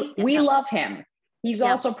 We love him. He's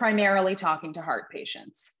also primarily talking to heart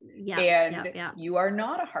patients. You are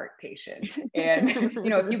not a heart patient. And, you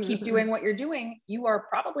know, if you keep doing what you're doing, you are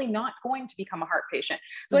probably not going to become a heart patient.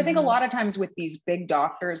 So I think a lot of times with these big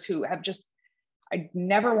doctors who have I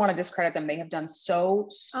never want to discredit them. They have done so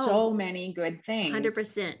many good things.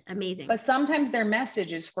 100% amazing. But sometimes their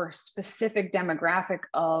message is for a specific demographic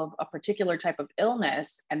of a particular type of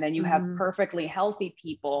illness. And then you have perfectly healthy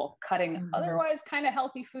people cutting otherwise kind of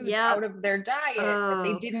healthy foods out of their diet that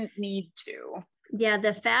they didn't need to. Yeah,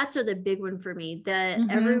 the fats are the big one for me.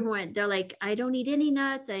 Everyone, they're like, I don't eat any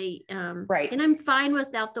nuts. And I'm fine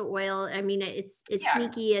without the oil. I mean, it's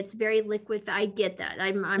sneaky. It's very liquid. I get that.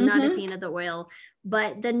 I'm not a fan of the oil,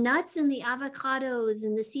 but the nuts and the avocados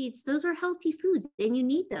and the seeds, those are healthy foods, and you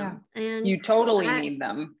need them. Yeah. And you totally need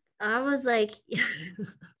them. I was like,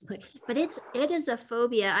 but it is a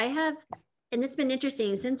phobia I have, and it's been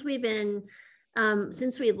interesting since we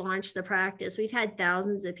launched the practice. We've had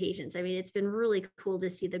thousands of patients. I mean, it's been really cool to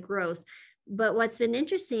see the growth. But what's been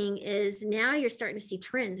interesting is now you're starting to see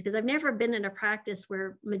trends, because I've never been in a practice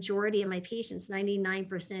where majority of my patients,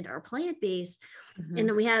 99%, are plant-based. And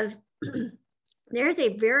then we have, there's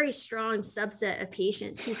a very strong subset of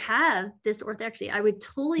patients who have this orthorexia. I would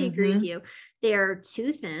totally agree with you. They're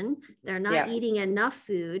too thin. They're not eating enough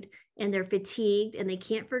food, and they're fatigued, and they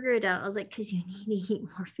can't figure it out. I was like, because you need to eat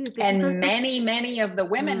more food. And many of the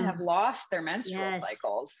women have lost their menstrual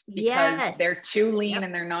cycles because they're too lean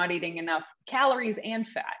and they're not eating enough calories and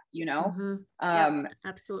fat, you know?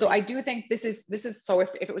 Absolutely. So I do think this is, so if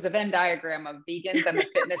it was a Venn diagram of vegans and the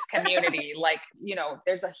fitness community, like, you know,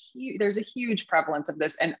 there's a huge prevalence of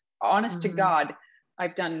this. And honest to God,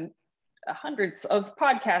 I've done hundreds of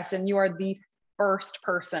podcasts, and you are the first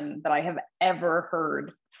person that I have ever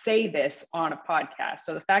heard say this on a podcast.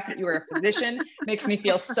 So the fact that you are a physician makes me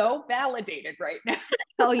feel so validated right now.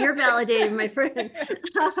 Oh, you're validated, my friend.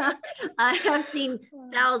 I have seen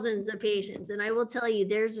thousands of patients, and I will tell you,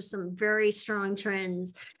 there's some very strong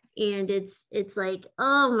trends. And it's like,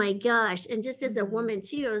 oh my gosh. And just as a woman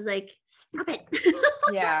too, I was like, stop it.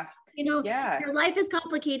 Yeah. You know, your life is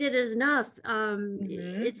complicated enough.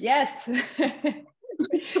 It's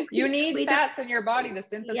you need fats in your body to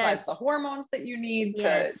synthesize the hormones that you need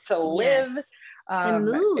to live. And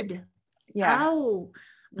mood.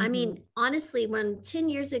 I mean, honestly, 10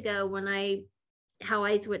 years ago, how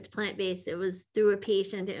I went to plant-based, it was through a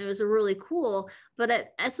patient, and it was really cool. But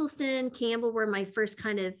at Esselstyn, Campbell were my first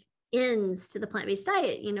kind of ends to the plant-based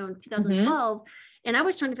diet, you know, in 2012. And I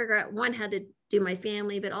was trying to figure out, one, how to do my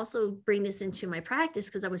family, but also bring this into my practice,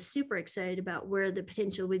 because I was super excited about where the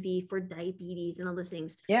potential would be for diabetes and all those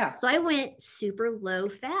things. Yeah. So I went super low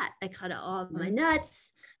fat. I cut out all my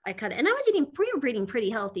nuts. And I was eating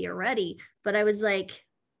pretty healthy already, but I was like,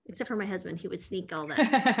 except for my husband, he would sneak all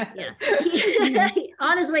that.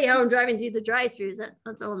 On his way home, driving through the drive-thrus.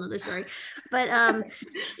 That's a whole nother story. But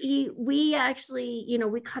we actually, you know,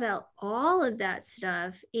 we cut out all of that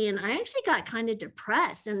stuff, and I actually got kind of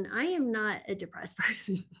depressed. And I am not a depressed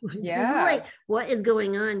person. Like, what is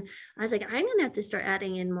going on? I was like, I'm gonna have to start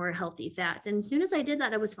adding in more healthy fats. And as soon as I did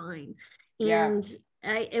that, I was fine. And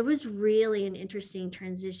it was really an interesting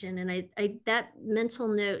transition. And I that mental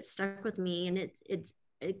note stuck with me, and it's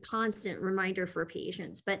a constant reminder for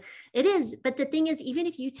patients. But the thing is, even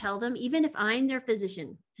if you tell them, even if I'm their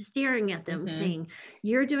physician staring at them saying,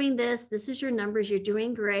 you're doing this is your numbers, you're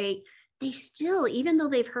doing great, they still, even though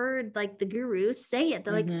they've heard like the gurus say it,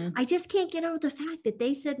 they're like, I just can't get over the fact that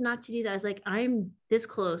they said not to do that. I was like, I'm this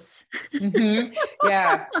close.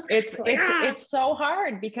 Yeah, it's so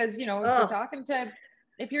hard because, you know,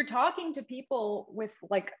 if you're talking to people with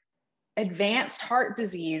like advanced heart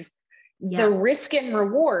disease, the risk and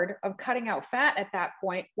reward of cutting out fat at that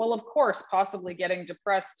point, well, of course, possibly getting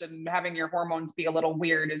depressed and having your hormones be a little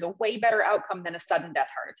weird is a way better outcome than a sudden death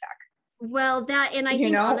heart attack. Well, that, and I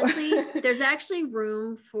think honestly, there's actually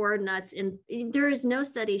room for nuts, and there is no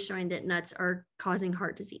study showing that nuts are causing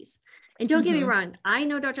heart disease. And don't get me wrong, I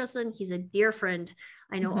know Dr. Ellison, he's a dear friend.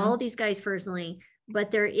 I know all these guys personally,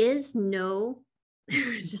 but there's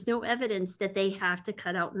just no evidence that they have to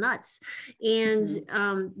cut out nuts. And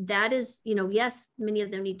that is, you know, yes, many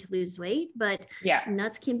of them need to lose weight, but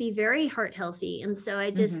nuts can be very heart healthy. And so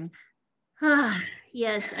I just,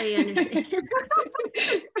 yes, I understand.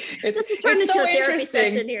 This is turned into a therapy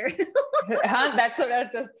session here. That's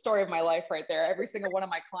a story of my life right there. Every single one of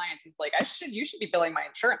my clients is like, you should be billing my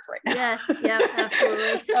insurance right now. Yeah,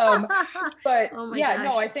 absolutely. But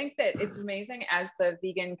no, I think that it's amazing as the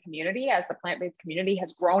vegan community, as the plant-based community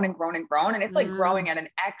has grown and grown and grown, and it's like growing at an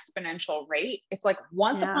exponential rate. It's like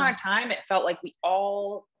once upon a time, it felt like we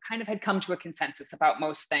all kind of had come to a consensus about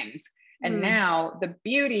most things. And now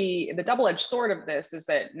the double-edged sword of this is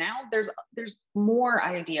that now there's more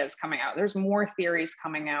ideas coming out. There's more theories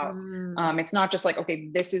coming out. It's not just like,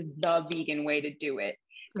 okay, this is the vegan way to do it.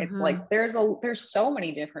 It's like, there's so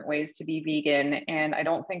many different ways to be vegan. And I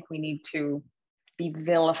don't think we need to be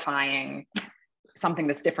vilifying something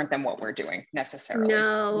that's different than what we're doing necessarily.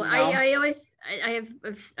 No, you know?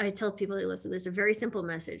 I tell people to listen, there's a very simple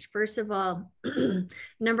message. First of all,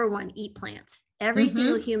 number one, eat plants. Every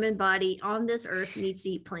single human body on this earth needs to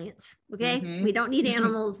eat plants. Okay. We don't need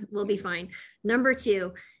animals. We'll be fine. Number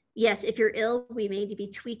two, yes, if you're ill, we may need to be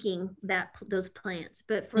tweaking those plants,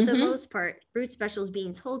 but for the most part, fruit specials,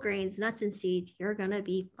 beans, whole grains, nuts and seeds, you're going to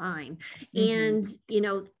be fine. And, you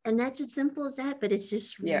know, and that's just simple as that, but it's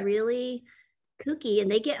just really kooky, and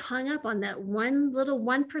they get hung up on that one little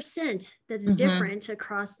 1% that's different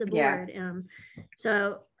across the board.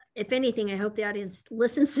 So if anything, I hope the audience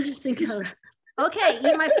listens to this and goes, okay,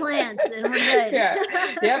 eat my plants and we're good.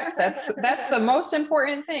 Yep. That's the most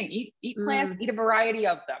important thing. Eat plants, eat a variety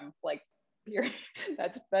of them. Like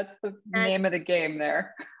that's the name of the game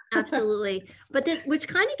there. Absolutely. But this, which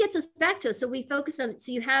kind of gets us back to, so we focus on,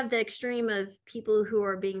 so you have the extreme of people who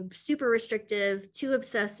are being super restrictive, too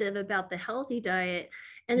obsessive about the healthy diet.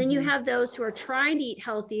 And then you have those who are trying to eat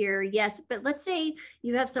healthier. Yes. But let's say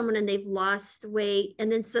you have someone and they've lost weight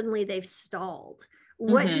and then suddenly they've stalled.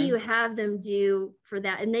 What do you have them do for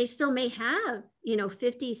that? And they still may have, you know,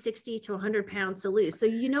 50, 60 to 100 pounds to lose. So,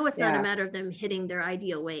 you know, it's not a matter of them hitting their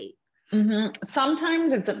ideal weight.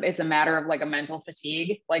 Sometimes it's a matter of like a mental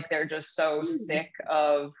fatigue. Like they're just so sick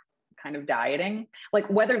of kind of dieting, like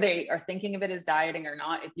whether they are thinking of it as dieting or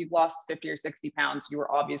not. If you've lost 50 or 60 pounds, you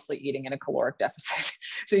were obviously eating in a caloric deficit.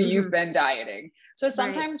 So you've been dieting. So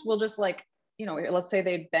sometimes we'll just like, you know, let's say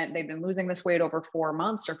they've been losing this weight over 4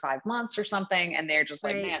 months or 5 months or something. And they're just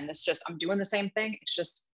like, man, I'm doing the same thing.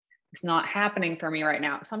 It's not happening for me right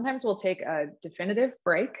now. Sometimes we'll take a definitive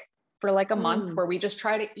break for like a month where we just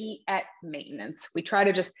try to eat at maintenance. We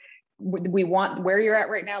try to we want where you're at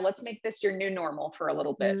right now. Let's make this your new normal for a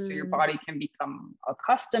little bit. So your body can become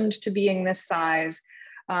accustomed to being this size.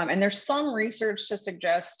 And there's some research to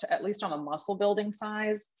suggest, at least on the muscle building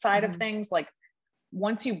side of things, like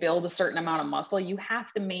once you build a certain amount of muscle, you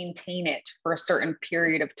have to maintain it for a certain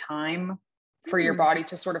period of time for your body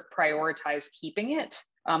to sort of prioritize keeping it.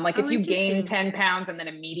 Like if you gain 10 pounds and then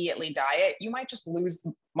immediately diet, you might just lose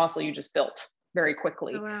muscle you just built very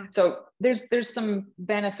quickly. Oh, wow. So there's some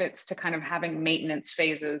benefits to kind of having maintenance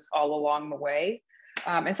phases all along the way.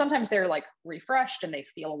 And sometimes they're like refreshed and they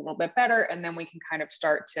feel a little bit better. And then we can kind of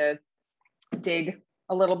start to dig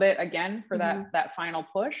a little bit again for that final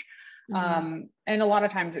push. And a lot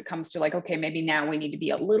of times it comes to like, okay, maybe now we need to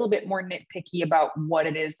be a little bit more nitpicky about what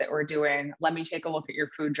it is that we're doing. Let me take a look at your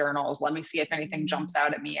food journals. Let me see if anything jumps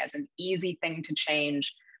out at me as an easy thing to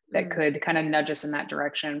change that could kind of nudge us in that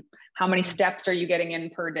direction. How many steps are you getting in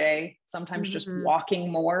per day? Sometimes just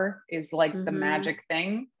walking more is like the magic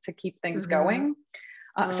thing to keep things going.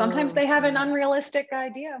 Sometimes they have an unrealistic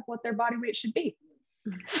idea of what their body weight should be.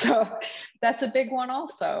 So that's a big one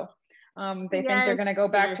also. They think they're going to go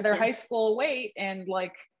back to their high yes. school weight, and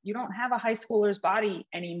like, you don't have a high schooler's body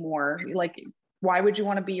anymore. Like, why would you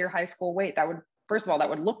want to be your high school weight? That would, first of all, that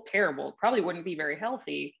would look terrible. Probably wouldn't be very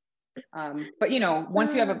healthy. But you know,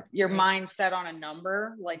 once you have your mind set on a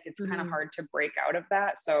number, like it's kind of hard to break out of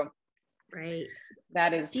that. So right.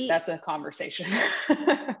 That's a conversation.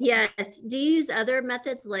 Yes. Do you use other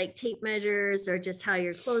methods like tape measures, or just how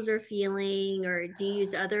your clothes are feeling, or do you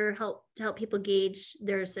use other help to help people gauge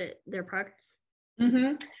their progress?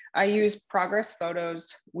 I use progress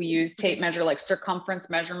photos. We use tape measure, like circumference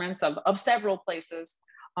measurements of several places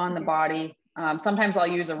on the body. Sometimes I'll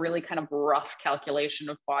use a really kind of rough calculation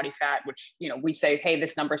of body fat, which, you know, we say, hey,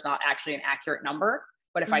 this number is not actually an accurate number,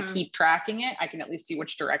 but if I keep tracking it, I can at least see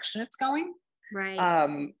which direction it's going.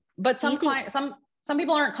 Right. But some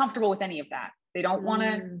people aren't comfortable with any of that. They don't want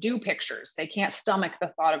to do pictures. They can't stomach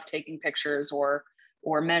the thought of taking pictures, or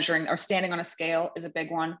measuring, or standing on a scale is a big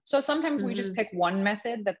one. So sometimes we just pick one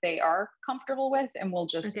method that they are comfortable with, and we'll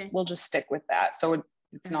just stick with that. So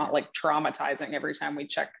it's not like traumatizing every time we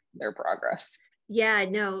check their progress. Yeah,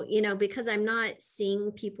 no, you know, because I'm not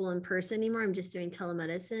seeing people in person anymore. I'm just doing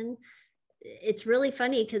telemedicine. It's really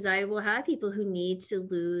funny because I will have people who need to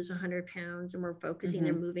lose 100 pounds, and we're focusing,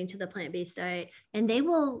 they're moving to the plant-based diet, and they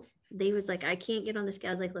was like, I can't get on the scale.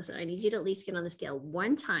 I was like, listen, I need you to at least get on the scale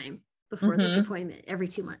one time before this appointment every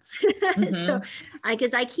 2 months. So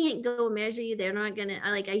because I can't go measure you. They're not gonna,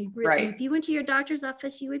 if you went to your doctor's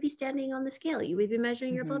office, you would be standing on the scale, you would be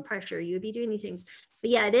measuring your blood pressure, you would be doing these things. But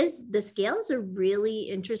yeah, the scales are really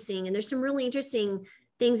interesting, and there's some really interesting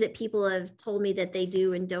things that people have told me that they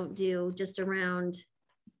do and don't do, just around,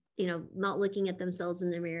 you know, not looking at themselves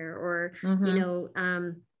in the mirror, or you know,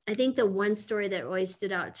 I think the one story that always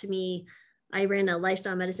stood out to me, I ran a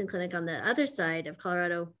lifestyle medicine clinic on the other side of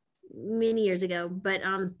Colorado many years ago, but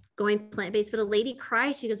going plant-based, but a lady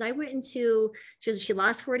cried. She goes, she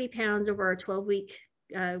lost 40 pounds over a 12-week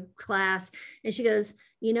class. And she goes,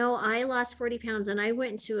 you know, I lost 40 pounds and I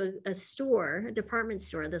went into a store, a department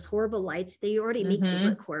store, this horrible lights, they already make you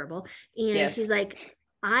look horrible. And she's like,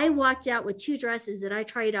 I walked out with 2 dresses that I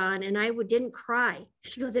tried on, and I didn't cry.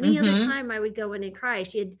 She goes, any other time I would go in and cry.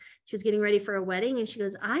 She was getting ready for a wedding, and she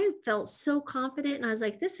goes, I felt so confident. And I was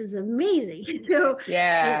like, this is amazing. So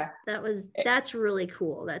yeah, that's really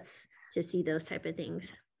cool. That's to see those type of things.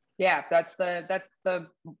 Yeah. That's the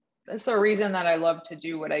reason that I love to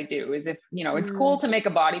do what I do, is, if, you know, it's cool to make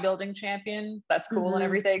a bodybuilding champion, that's cool and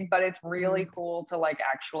everything, but it's really cool to like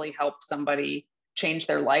actually help somebody change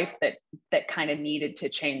their life that kind of needed to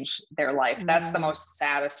change their life. That's the most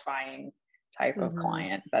satisfying type of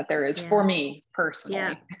client that there is for me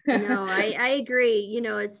personally. Yeah, no, I agree. You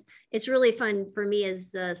know, it's really fun for me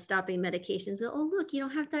as stopping medications. Oh, look, you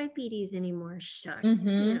don't have diabetes anymore. Shucks. You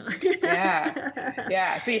know?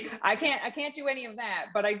 Yeah. See, I can't do any of that,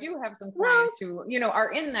 but I do have some clients who, you know,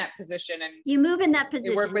 are in that position, and you move in that position.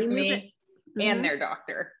 They work with me and their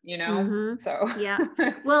doctor, you know? So yeah,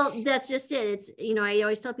 well, that's just it. It's, you know, I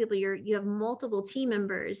always tell people you have multiple team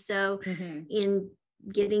members. So in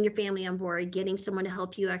getting your family on board, getting someone to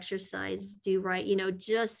help you exercise, do right, you know,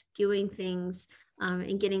 just doing things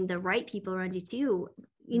and getting the right people around you too.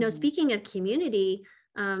 You know, speaking of community,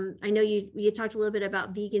 I know you talked a little bit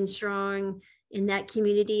about Vegan Strong in that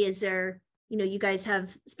community. Is there, you know, you guys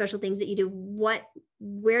have special things that you do.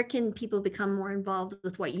 Where can people become more involved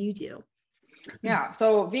with what you do? Yeah.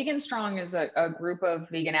 So Vegan Strong is a group of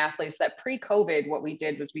vegan athletes that pre-COVID, what we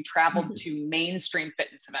did was we traveled to mainstream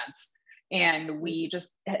fitness events, and we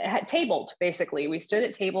just had tabled, basically. We stood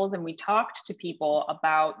at tables and we talked to people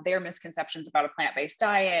about their misconceptions about a plant-based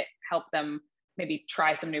diet, help them maybe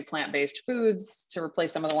try some new plant-based foods to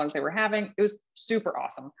replace some of the ones they were having. It was super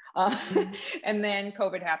awesome. And then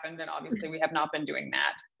COVID happened, and obviously we have not been doing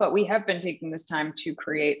that, but we have been taking this time to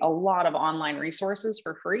create a lot of online resources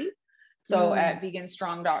for free. So at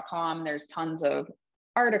veganstrong.com, there's tons of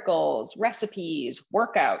articles, recipes,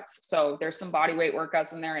 workouts. So there's some body weight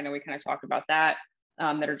workouts in there. I know we kind of talked about that,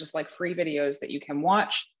 that are just like free videos that you can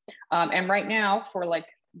watch. And right now, for like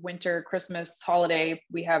winter, Christmas, holiday,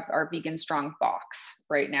 we have our Vegan Strong box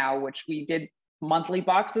right now, which we did monthly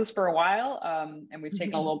boxes for a while. And we've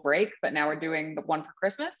taken a little break, but now we're doing the one for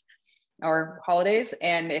Christmas or holidays.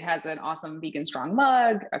 And it has an awesome Vegan Strong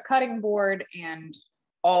mug, a cutting board, and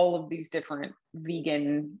all of these different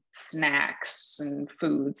vegan snacks and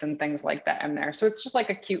foods and things like that in there. So it's just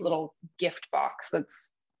like a cute little gift box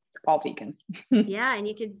that's all vegan. Yeah. And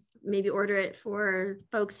you could maybe order it for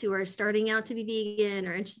folks who are starting out to be vegan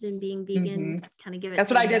or interested in being vegan, kind of give it.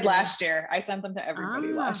 That's what I did last year. I sent them to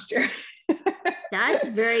everybody last year. That's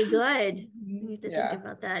very good. You have to think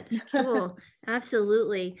about that. Cool.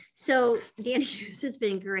 Absolutely. So Danny, this has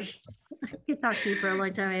been great. I could talk to you for a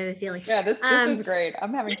long time, I have a feeling. Yeah, this is great.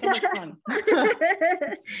 I'm having so much fun.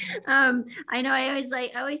 I know I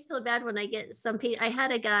always feel bad when I get some people. I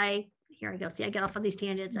had a guy, here I go. See, I get off on these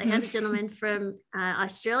tangents. I had a gentleman from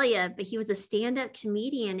Australia, but he was a stand-up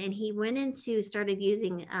comedian, and he started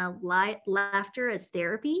using laughter as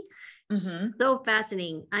therapy. So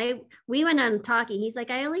fascinating. We went on talking. He's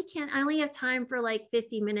like, I only have time for like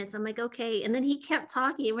 50 minutes. I'm like, okay. And then he kept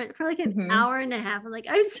talking. It went for like an hour and a half. I'm like,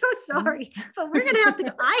 I'm so sorry, but we're going to have to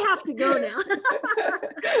go. I have to go now.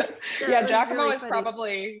 So yeah. Giacomo really is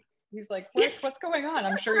probably, he's like, what's going on?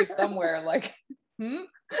 I'm sure he's somewhere like,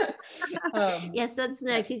 yes, that's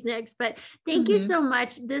next. He's next. But thank you so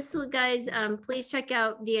much. Guys, please check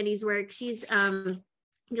out Danny's work. She's,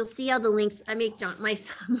 you'll see all the links. I make my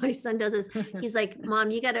son does this. He's like,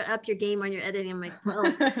 Mom, you got to up your game on your editing. I'm like, well,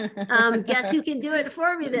 guess who can do it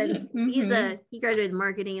for me then? He graduated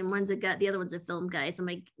marketing, and the other one's a film guy. So I'm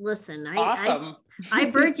like, listen, awesome. I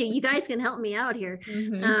bird you. You guys can help me out here.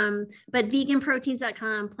 But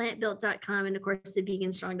veganproteins.com, plantbuilt.com, and of course the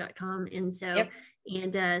veganstrong.com. And so,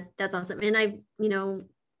 and that's awesome. And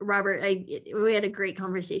Robert, we had a great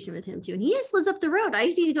conversation with him too. And he just lives up the road. I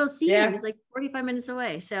just need to go see him. He's like 45 minutes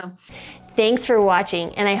away. So thanks for watching.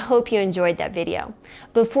 And I hope you enjoyed that video.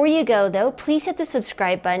 Before you go though, please hit the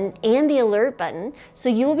subscribe button and the alert button so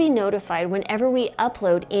you will be notified whenever we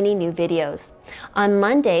upload any new videos. On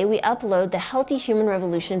Monday, we upload the Healthy Human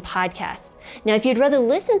Revolution podcast. Now, if you'd rather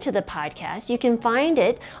listen to the podcast, you can find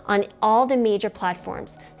it on all the major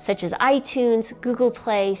platforms, such as iTunes, Google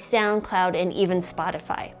Play, SoundCloud, and even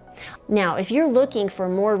Spotify. Now, if you're looking for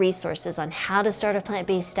more resources on how to start a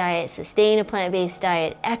plant-based diet, sustain a plant-based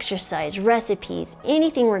diet, exercise, recipes,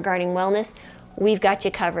 anything regarding wellness, we've got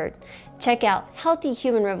you covered. Check out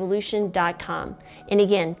healthyhumanrevolution.com. And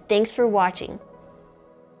again, thanks for watching.